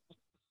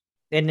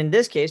 and in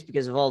this case,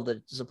 because of all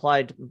the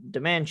supply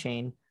demand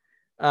chain,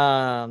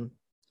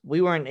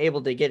 we weren't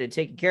able to get it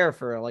taken care of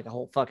for like a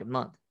whole fucking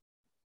month.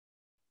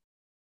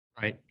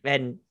 Right.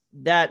 And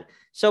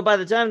so by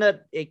the time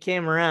that it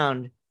came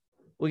around,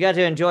 we got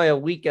to enjoy a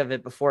week of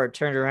it before it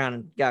turned around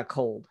and got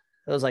cold.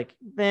 I was like,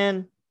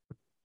 man,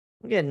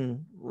 I'm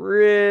getting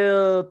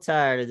real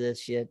tired of this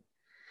shit.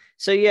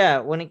 So yeah,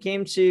 when it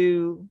came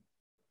to,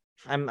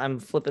 I'm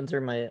flipping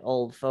through my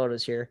old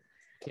photos here.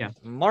 Yeah.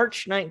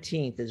 March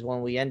 19th is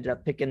when we ended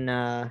up picking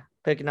up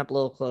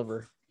Little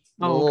Clover.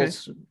 Oh, okay.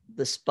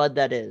 The spud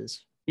that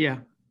is. Yeah.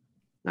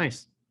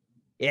 Nice.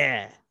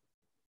 Yeah.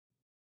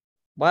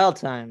 Wild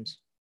times.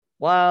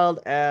 Wild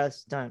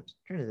ass times.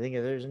 I'm trying to think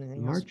if there's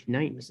anything March else.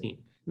 19th.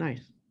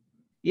 Nice.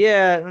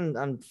 Yeah,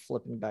 I'm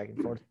flipping back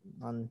and forth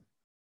on.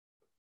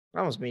 I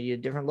almost made you a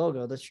different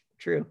logo. That's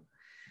true.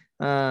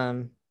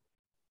 Oh,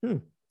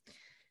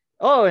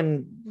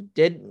 and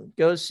did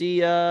go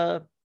see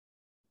saw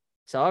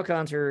a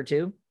concert or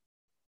two.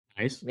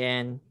 Nice.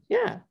 And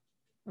yeah,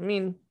 I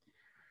mean,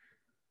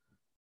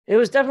 it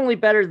was definitely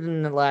better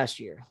than the last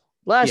year.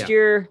 Last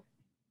year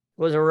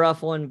was a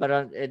rough one, but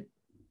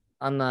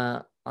on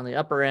the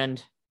upper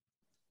end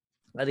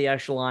of the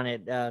echelon,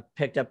 it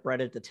picked up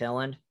right at the tail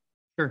end.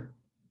 Sure.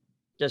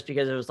 Just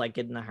because it was like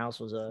getting the house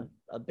was a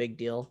big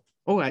deal.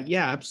 Oh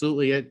yeah,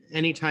 absolutely.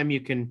 Anytime you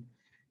can,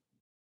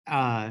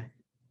 get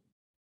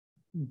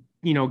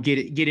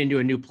into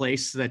a new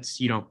place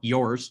that's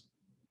yours,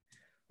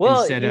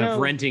 instead of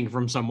renting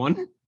from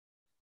someone.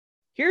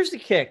 Here's the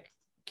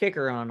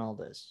kicker on all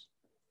this,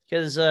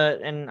 because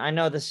and I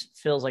know this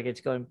feels like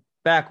it's going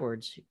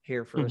backwards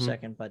here for a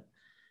second, but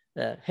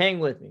hang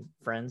with me,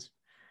 friends.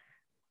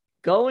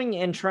 Going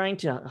and trying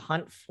to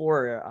hunt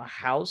for a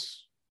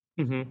house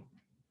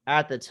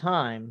at the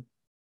time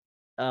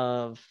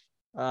of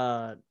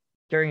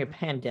during a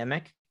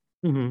pandemic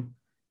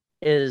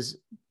is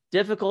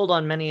difficult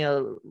on many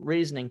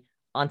reasoning,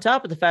 on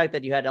top of the fact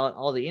that you had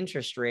all the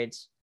interest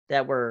rates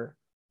that were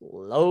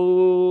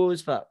low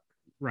as fuck,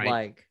 right?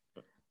 Like,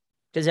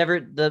 because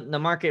the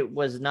market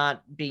was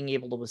not being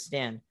able to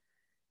withstand.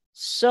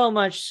 So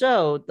much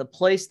so, the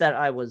place that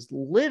I was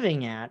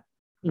living at,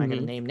 I'm not going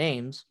to name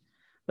names,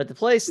 but the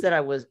place that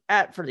I was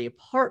at for the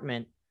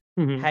apartment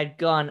had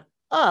gone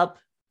up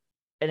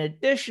an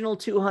additional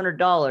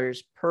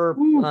 $200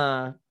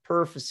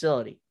 per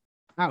facility.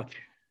 Ouch.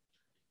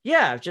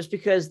 Yeah, just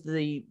because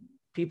the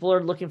people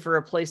are looking for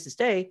a place to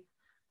stay,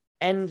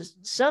 and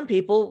some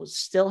people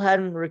still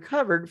hadn't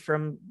recovered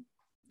from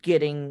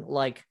getting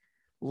like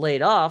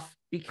laid off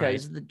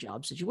because of the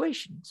job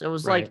situation. So it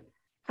was like,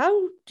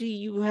 how do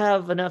you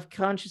have enough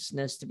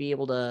consciousness to be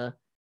able to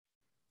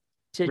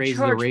raise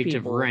the rate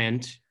of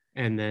rent,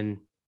 and then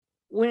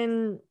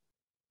when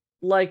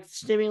like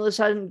stimulus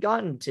hadn't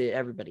gotten to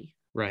everybody?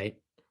 Right.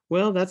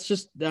 Well, that's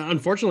just,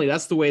 unfortunately,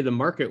 that's the way the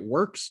market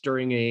works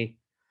during a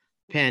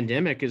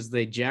pandemic, is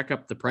they jack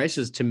up the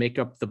prices to make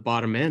up the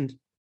bottom end.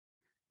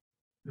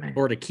 Man.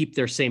 Or to keep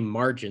their same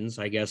margins,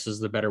 I guess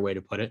is the better way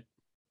to put it.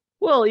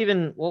 Well,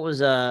 even what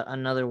was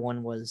another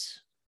one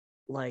was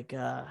like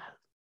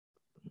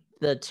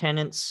the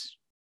tenants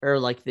or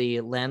like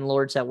the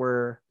landlords that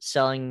were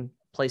selling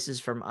places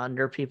from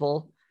under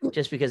people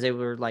just because they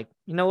were like,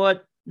 you know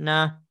what?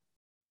 Nah,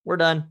 we're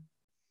done.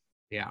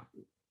 Yeah.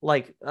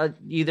 Like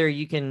either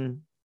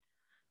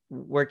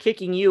we're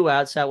kicking you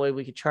out so that way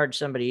we could charge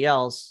somebody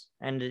else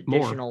an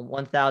additional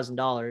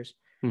 $1,000.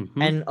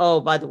 And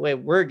oh, by the way,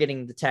 we're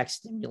getting the tax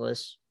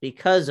stimulus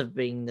because of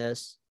being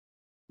this.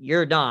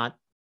 You're not.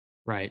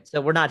 Right.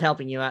 So we're not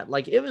helping you out.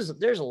 Like there's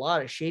a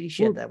lot of shady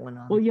shit that went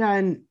on. Well,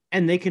 yeah,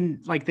 and they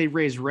can, like, they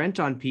raise rent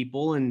on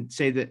people and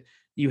say that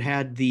you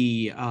had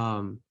the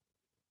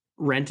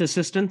rent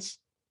assistance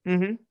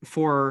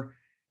for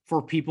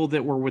people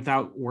that were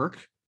without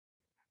work.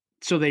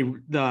 So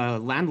the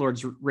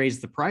landlords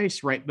raise the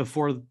price right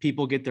before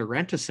people get their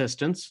rent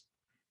assistance,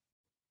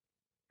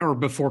 or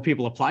before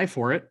people apply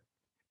for it,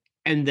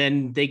 and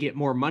then they get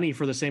more money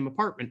for the same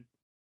apartment,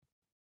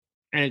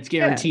 and it's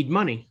guaranteed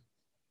money.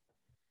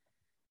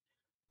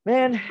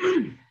 Man,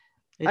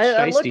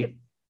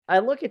 I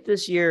look at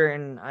this year,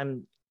 and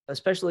I'm,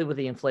 especially with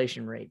the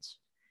inflation rates,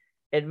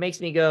 it makes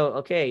me go,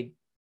 okay,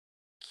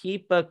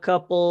 keep a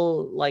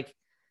couple, like,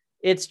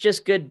 it's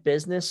just good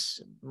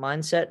business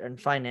mindset and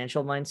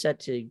financial mindset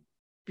to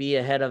be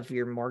ahead of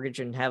your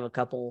mortgage and have a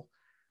couple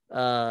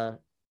of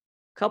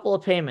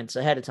payments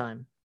ahead of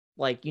time.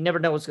 Like, you never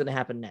know what's going to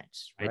happen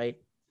next, right?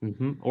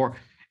 Or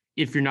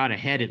if you're not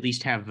ahead, at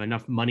least have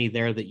enough money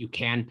there that you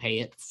can pay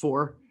it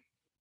for,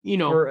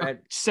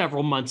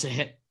 several months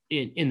ahead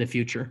in the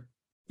future.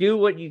 Do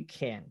what you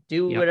can.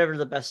 Do whatever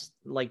the best,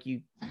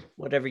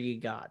 whatever you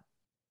got.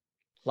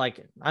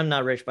 Like, I'm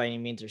not rich by any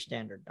means or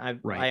standard.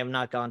 I am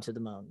not gone to the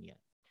moon yet.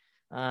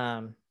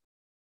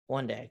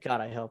 One day,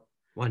 God, I hope.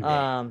 One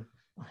day.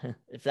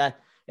 If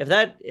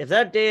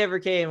that day ever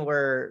came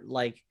where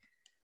like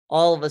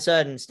all of a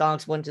sudden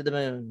Stonks went to the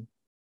moon.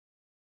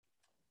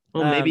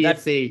 Well, maybe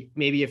if they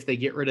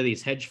get rid of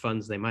these hedge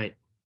funds, they might.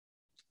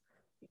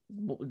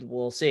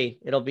 We'll see.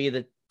 It'll be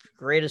the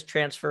greatest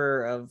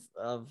transfer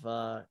of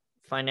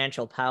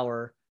financial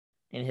power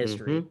in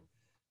history. Mm-hmm.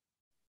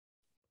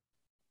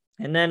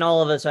 And then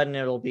all of a sudden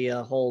it'll be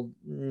a whole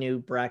new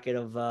bracket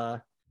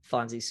of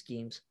Fonzie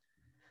schemes.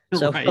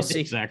 So right, we'll see.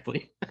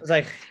 Exactly. It's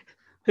like,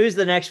 who's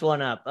the next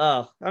one up?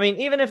 Oh, I mean,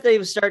 even if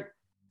they start,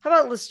 how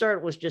about let's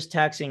start with just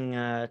taxing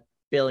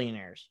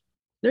billionaires.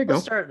 There you go.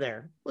 Let's start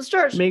there. Let's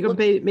start. Make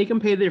them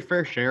pay their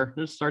fair share.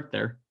 Let's start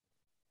there.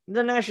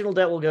 The national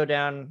debt will go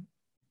down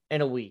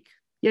in a week.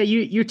 Yeah,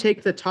 you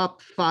take the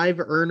top 5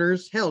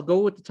 earners. Hell, go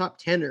with the top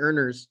 10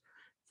 earners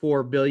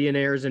for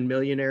billionaires and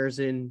millionaires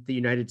in the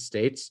United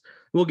States.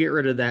 We'll get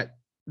rid of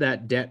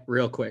that debt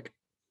real quick.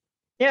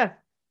 Yeah.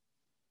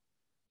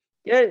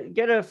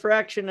 Get a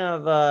fraction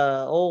of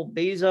old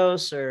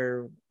Bezos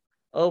or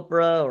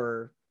Oprah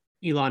or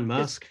Elon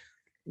Musk.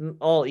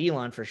 All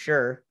Elon for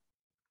sure.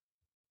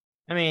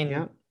 I mean,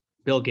 yeah.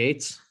 Bill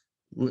Gates,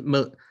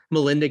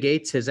 Melinda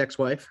Gates, his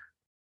ex-wife.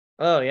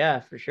 Oh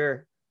yeah, for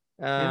sure.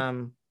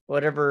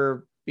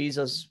 Whatever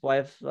Bezos'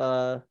 wife.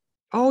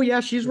 Oh yeah,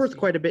 she's worth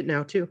quite a bit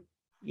now too.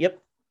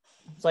 Yep.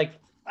 It's like,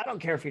 I don't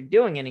care if you're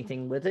doing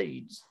anything with it.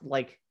 You just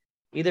like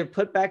either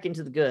put back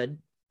into the good,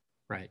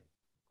 right?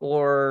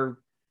 Or,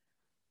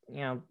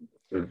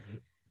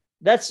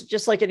 that's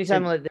just like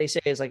anytime like they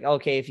say is like,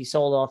 okay, if you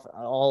sold off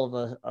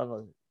all of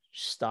a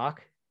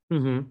stock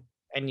and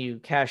you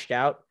cashed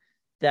out,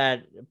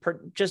 that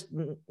just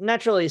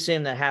naturally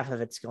assume that half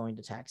of it's going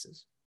to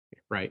taxes.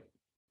 Right.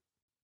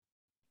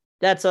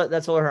 That's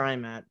where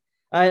I'm at.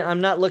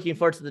 I'm not looking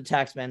forward to the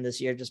tax man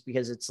this year just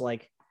because it's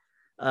like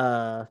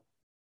having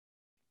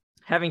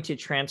to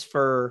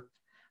transfer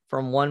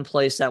from one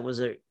place that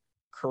was a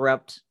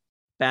corrupt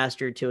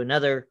bastard to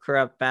another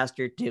corrupt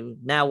bastard to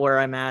now where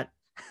I'm at.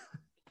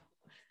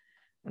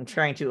 I'm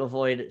trying to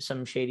avoid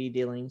some shady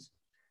dealings.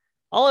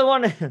 All I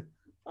want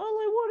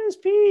is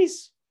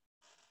peace.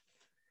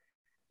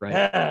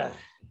 Right.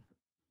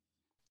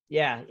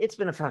 Yeah, it's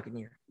been a fucking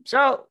year.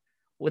 So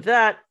with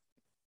that,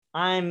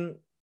 I'm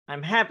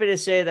happy to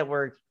say that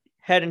we're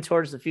heading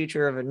towards the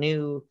future of a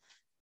new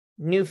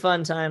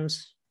fun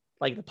times.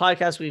 Like the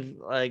podcast, we've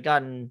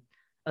gotten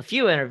a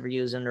few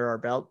interviews under our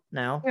belt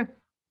now. Yeah.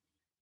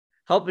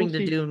 Hoping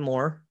to do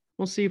more.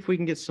 We'll see if we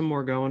can get some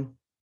more going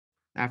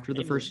after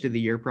the first of the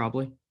year,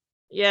 probably.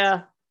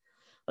 Yeah.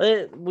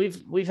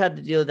 We've had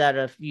to deal with that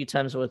a few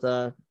times with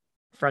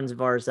friends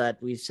of ours that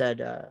we've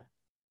said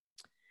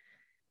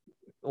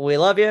we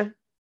love you,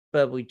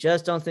 but we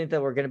just don't think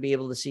that we're going to be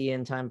able to see you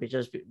in time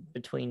just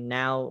between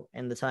now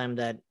and the time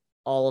that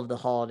all of the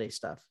holiday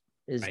stuff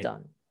is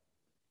done.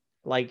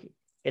 Like,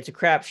 it's a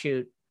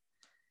crapshoot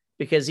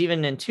because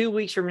even in 2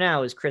 weeks from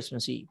now is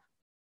Christmas Eve.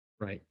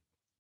 Right.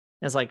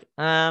 And it's like,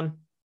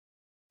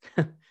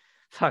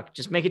 fuck,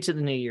 just make it to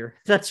the new year.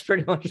 That's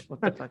pretty much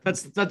what the fuck.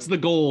 That's the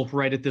goal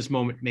right at this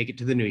moment. Make it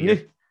to the new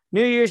year.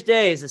 New Year's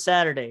Day is a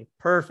Saturday.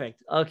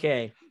 Perfect.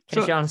 Okay.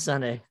 Catch you on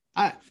Sunday.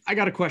 I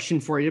got a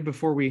question for you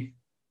before we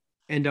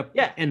end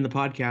the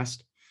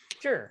podcast.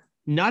 Sure.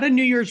 Not a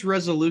New Year's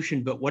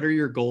resolution, but what are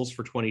your goals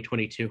for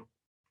 2022?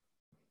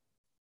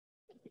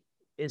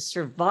 Is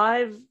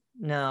survive?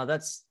 No,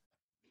 that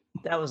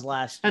was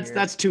last year.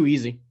 That's too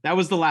easy. That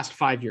was the last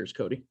 5 years,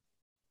 Cody.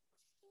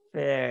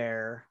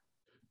 Fair.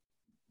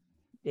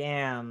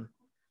 Damn.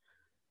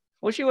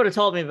 Wish you would have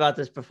told me about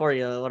this before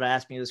you would have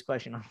asked me this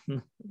question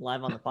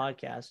live on the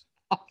podcast.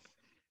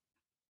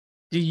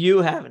 Do you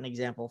have an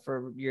example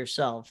for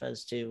yourself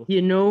as to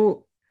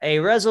a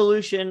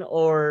resolution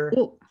or?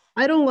 Well,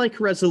 I don't like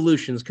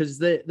resolutions because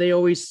they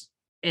always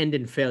end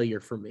in failure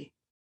for me.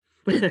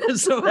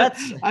 So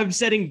I'm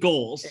setting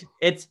goals.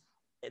 If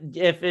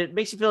it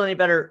makes you feel any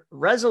better,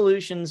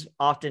 resolutions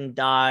often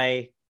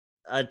die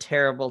a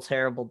terrible,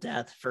 terrible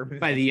death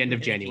by the end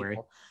of January.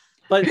 People.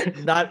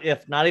 But not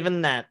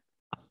even that.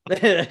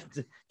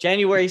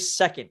 January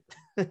 2nd.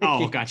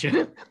 Oh,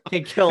 gotcha.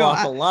 Can kill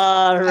off a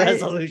lot of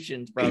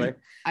resolutions,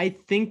 brother. I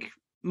think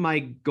my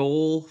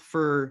goal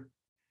for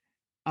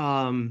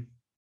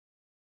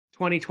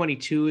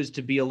 2022 is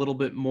to be a little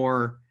bit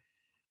more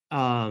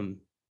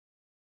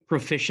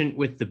proficient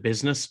with the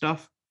business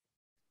stuff.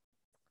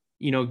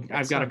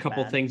 I've got a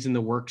couple things in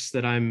the works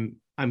that I'm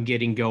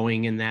getting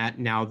going in that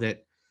now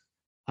that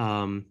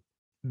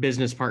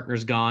business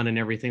partner's gone and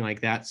everything like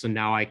that. So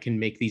now I can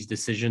make these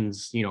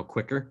decisions,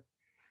 quicker.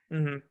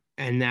 Mm-hmm.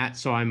 And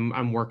so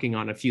I'm working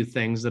on a few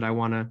things that I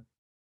want to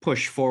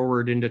push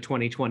forward into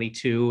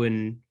 2022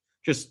 and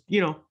just,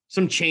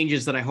 some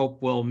changes that I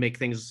hope will make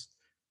things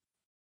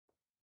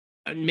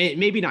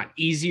maybe not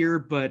easier,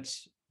 but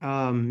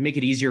make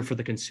it easier for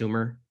the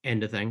consumer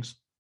end of things.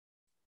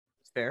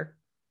 Fair.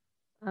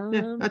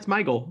 That's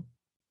my goal.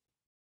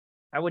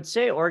 I would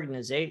say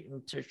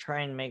organization, to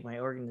try and make my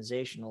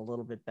organization a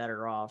little bit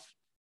better off.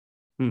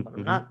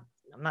 But I'm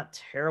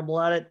not terrible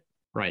at it.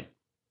 Right.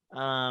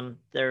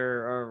 There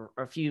are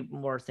a few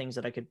more things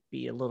that I could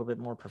be a little bit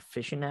more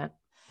proficient at.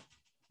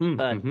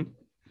 But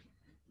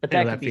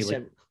that could be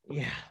said.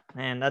 Yeah,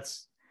 man,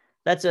 that's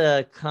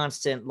a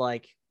constant,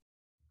 like,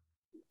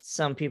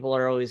 some people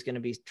are always going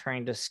to be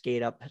trying to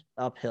skate up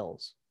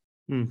hills.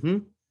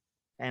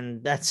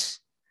 And that's,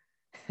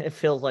 it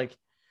feels like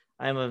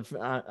I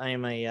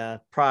am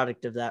a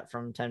product of that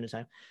from time to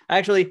time.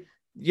 Actually,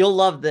 you'll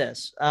love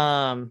this.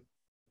 I'm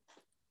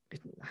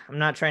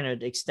not trying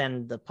to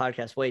extend the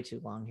podcast way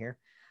too long here,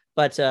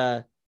 but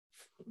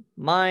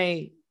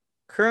my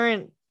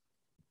current,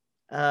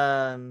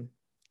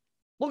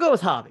 we'll go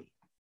with hobby.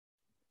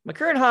 My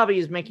current hobby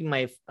is making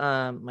my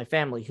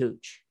family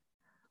hooch,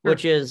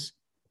 which is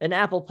an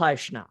apple pie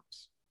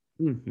schnapps.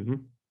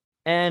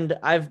 And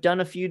I've done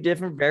a few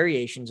different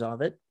variations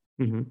of it.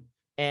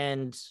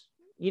 And,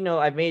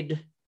 I've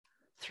made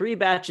 3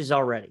 batches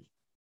already,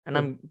 and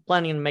I'm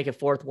planning to make a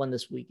 4th one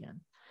this weekend.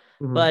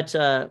 But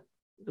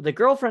the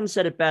girlfriend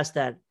said it best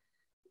that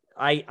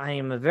I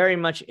am very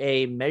much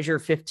a measure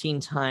 15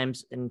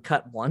 times and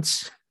cut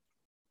once.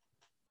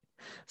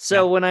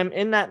 So when I'm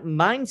in that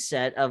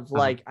mindset of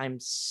like, I'm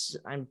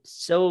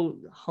so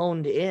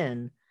honed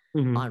in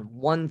on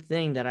one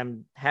thing that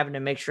I'm having to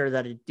make sure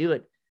that I do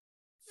it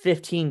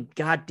 15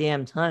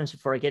 goddamn times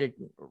before I get it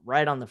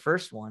right on the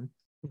first one.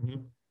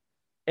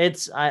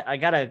 It's I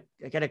gotta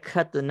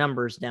cut the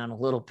numbers down a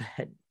little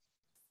bit.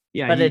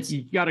 Yeah, but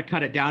you gotta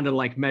cut it down to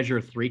like measure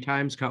 3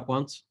 times, cut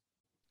once.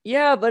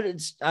 Yeah, but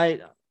it's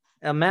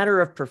a matter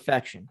of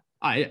perfection.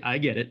 I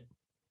get it.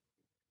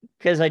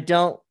 Because I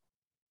don't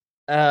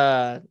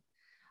I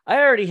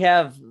already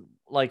have,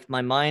 like,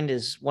 my mind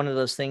is one of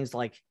those things,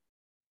 like,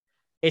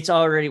 it's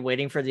already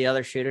waiting for the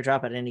other shoe to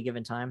drop at any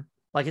given time.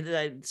 Like,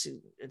 it's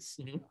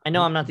I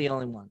know I'm not the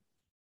only one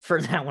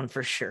for that one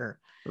for sure.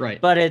 Right.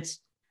 But it's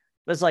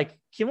like,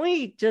 can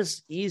we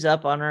just ease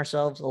up on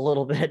ourselves a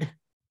little bit?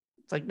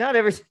 It's like, not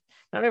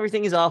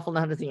everything is awful.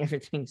 Not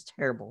everything's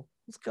terrible.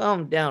 Let's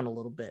calm down a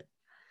little bit.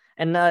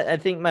 And I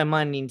think my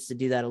mind needs to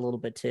do that a little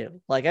bit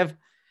too. Like,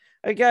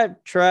 I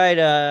got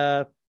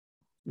tried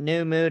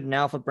New Mood and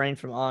Alpha Brain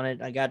from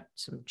Onnit. I got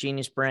some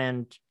Genius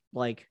brand,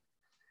 like,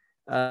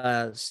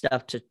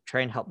 stuff to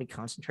try and help me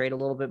concentrate a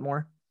little bit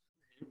more.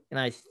 And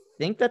I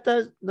think that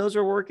those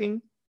are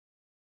working.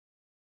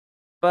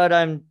 But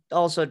I'm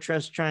also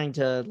just trying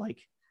to, like,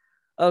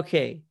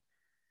 okay,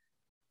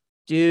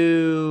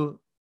 do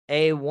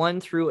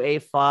A1 through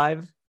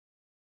A5,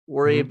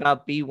 worry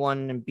about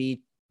B1 and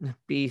B1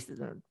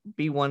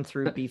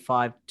 through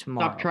B5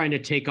 tomorrow. Stop trying to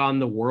take on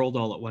the world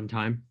all at one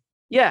time.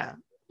 Yeah.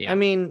 I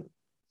mean,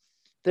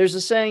 there's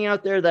a saying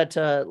out there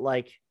that,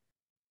 like,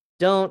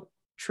 don't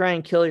try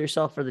and kill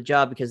yourself for the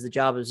job because the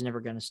job is never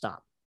going to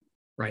stop.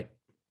 Right.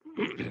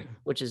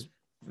 Which is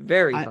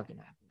very fucking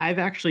happy. I've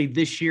actually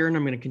this year, and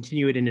I'm going to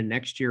continue it into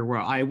next year,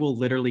 where I will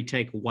literally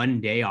take one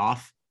day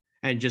off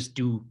and just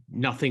do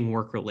nothing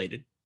work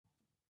related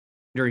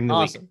during the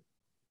week.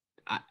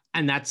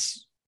 And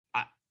that's,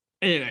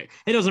 anyway,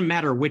 it doesn't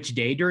matter which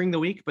day during the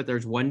week, but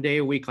there's one day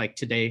a week, like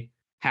today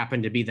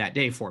happened to be that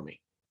day for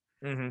me.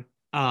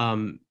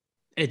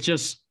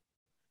 It's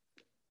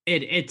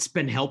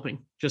been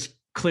helping just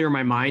clear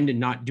my mind and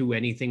not do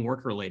anything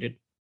work related.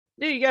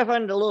 Yeah, you gotta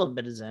find a little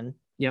bit of zen.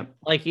 Yep.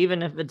 Like,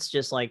 even if it's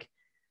just like,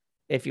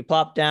 if you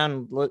plop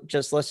down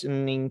just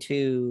listening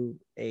to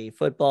a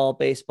football,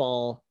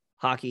 baseball,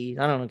 hockey,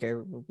 I don't care,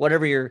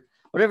 whatever your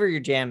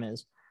jam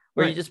is,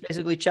 where you just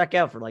basically check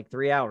out for like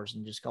 3 hours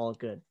and just call it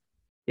good.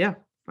 Yeah.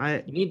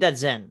 You need that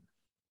zen.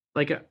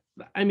 Like,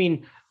 I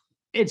mean,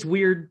 it's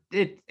weird.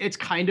 It's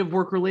kind of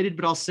work related,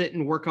 but I'll sit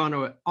and work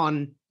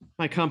on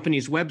my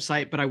company's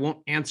website, but I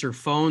won't answer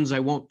phones. I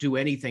won't do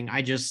anything.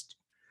 I just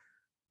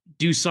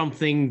do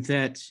something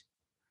that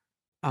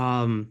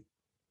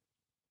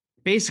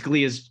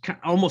basically is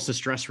almost a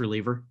stress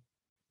reliever.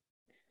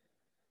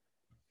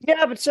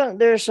 Yeah, but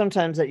there's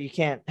sometimes that you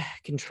can't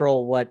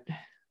control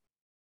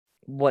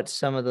what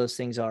some of those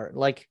things are.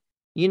 Like,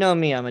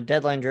 me, I'm a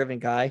deadline driven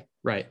guy.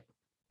 Right.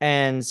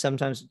 And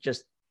sometimes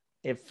just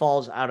it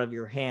falls out of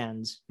your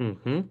hands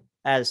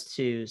as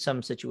to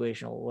some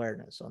situational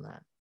awareness on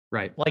that.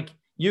 Right. Like,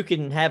 you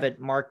can have it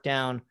marked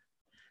down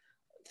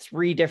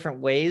 3 different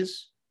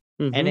ways,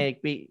 and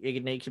it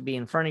could be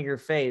in front of your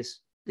face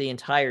the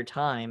entire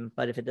time.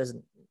 But if it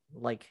doesn't,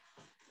 like,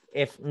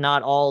 if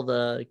not all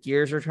the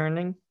gears are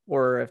turning,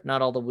 or if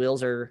not all the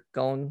wheels are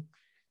going,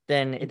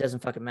 then it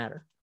doesn't fucking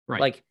matter. Right.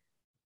 Like,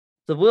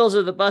 the wheels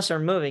of the bus are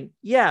moving.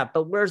 Yeah,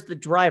 but where's the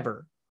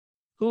driver?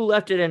 Who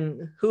left it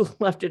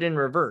in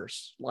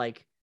reverse?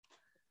 Like,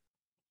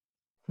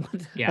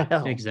 what the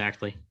hell?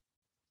 Exactly.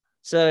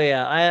 So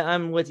yeah,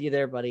 I'm with you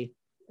there, buddy.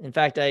 In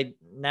fact, I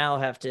now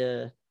have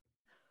to,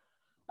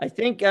 I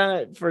think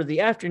for the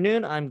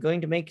afternoon, I'm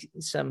going to make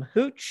some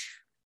hooch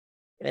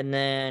and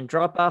then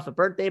drop off a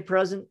birthday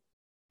present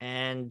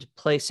and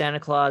play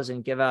Santa Claus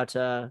and give out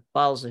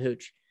bottles of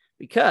hooch,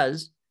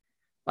 because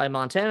by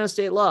Montana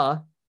state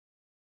law,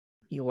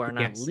 you are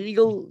not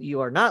legal.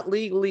 You are not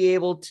legally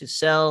able to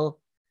sell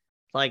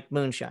like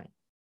moonshine.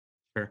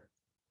 Sure.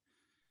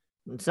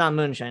 It's not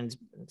moonshine.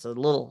 It's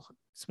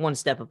one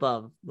step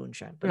above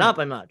moonshine, but not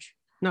by much.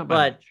 Not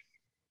by much.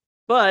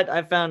 But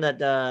I found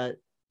that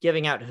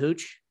giving out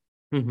hooch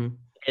mm-hmm.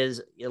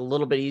 is a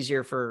little bit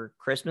easier for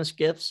Christmas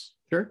gifts.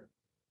 Sure.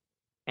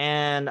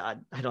 And I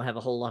don't have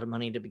a whole lot of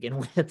money to begin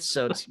with.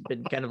 So it's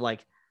been kind of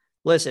like,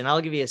 listen,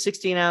 I'll give you a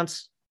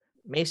 16-ounce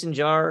mason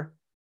jar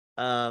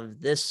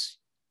of this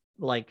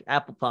like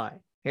apple pie.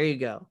 Here you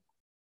go.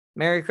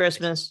 Merry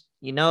Christmas.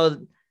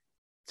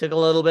 Took a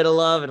little bit of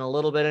love and a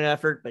little bit of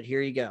effort, but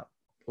here you go.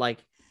 Like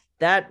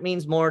that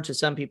means more to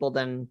some people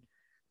than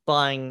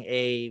buying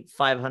a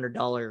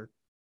 $500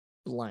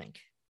 blank.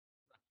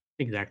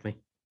 Exactly.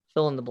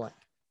 Fill in the blank.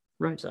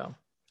 Right. So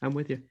I'm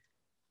with you.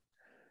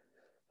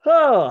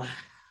 Oh,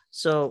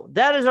 so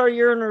that is our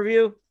year in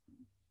review.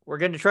 We're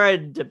going to try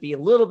to be a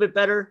little bit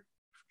better.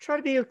 Try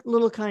to be a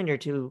little kinder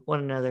to one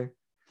another.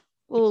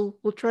 We'll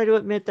try to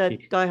admit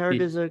that Die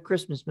Hard is a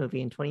Christmas movie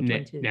in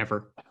 2022.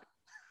 Never.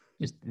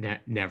 Just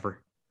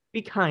never.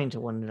 Be kind to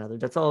one another.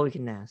 That's all we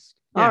can ask.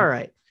 Yeah. All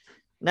right.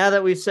 Now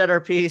that we've said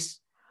our piece,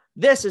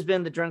 this has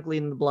been the Drunk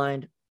Leading the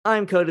Blind.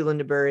 I'm Cody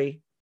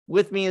Lindaberry.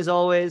 With me as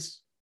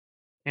always,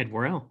 Ed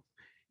Worrell.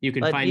 You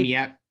can find me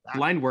at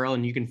Blind Worrell,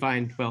 and you can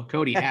find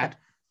Cody at.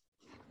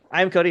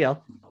 I'm Cody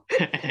L.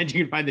 And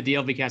you can find the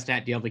DLBcast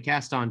at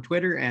DLBcast on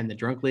Twitter and the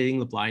Drunk Leading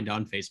the Blind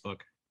on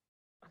Facebook.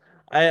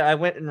 I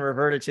went and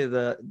reverted to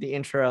the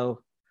intro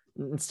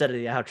instead of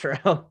the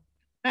outro.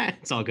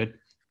 It's all good.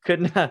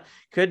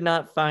 Could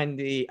not find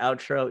the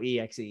outro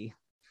EXE.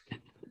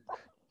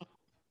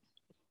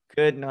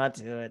 Could not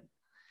do it.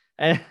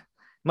 And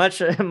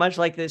much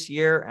like this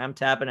year, I'm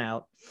tapping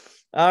out.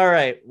 All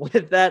right.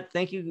 With that,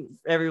 thank you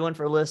everyone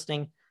for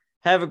listening.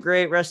 Have a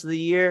great rest of the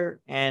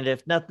year. And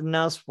if nothing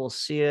else, we'll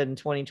see you in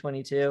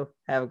 2022.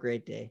 Have a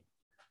great day.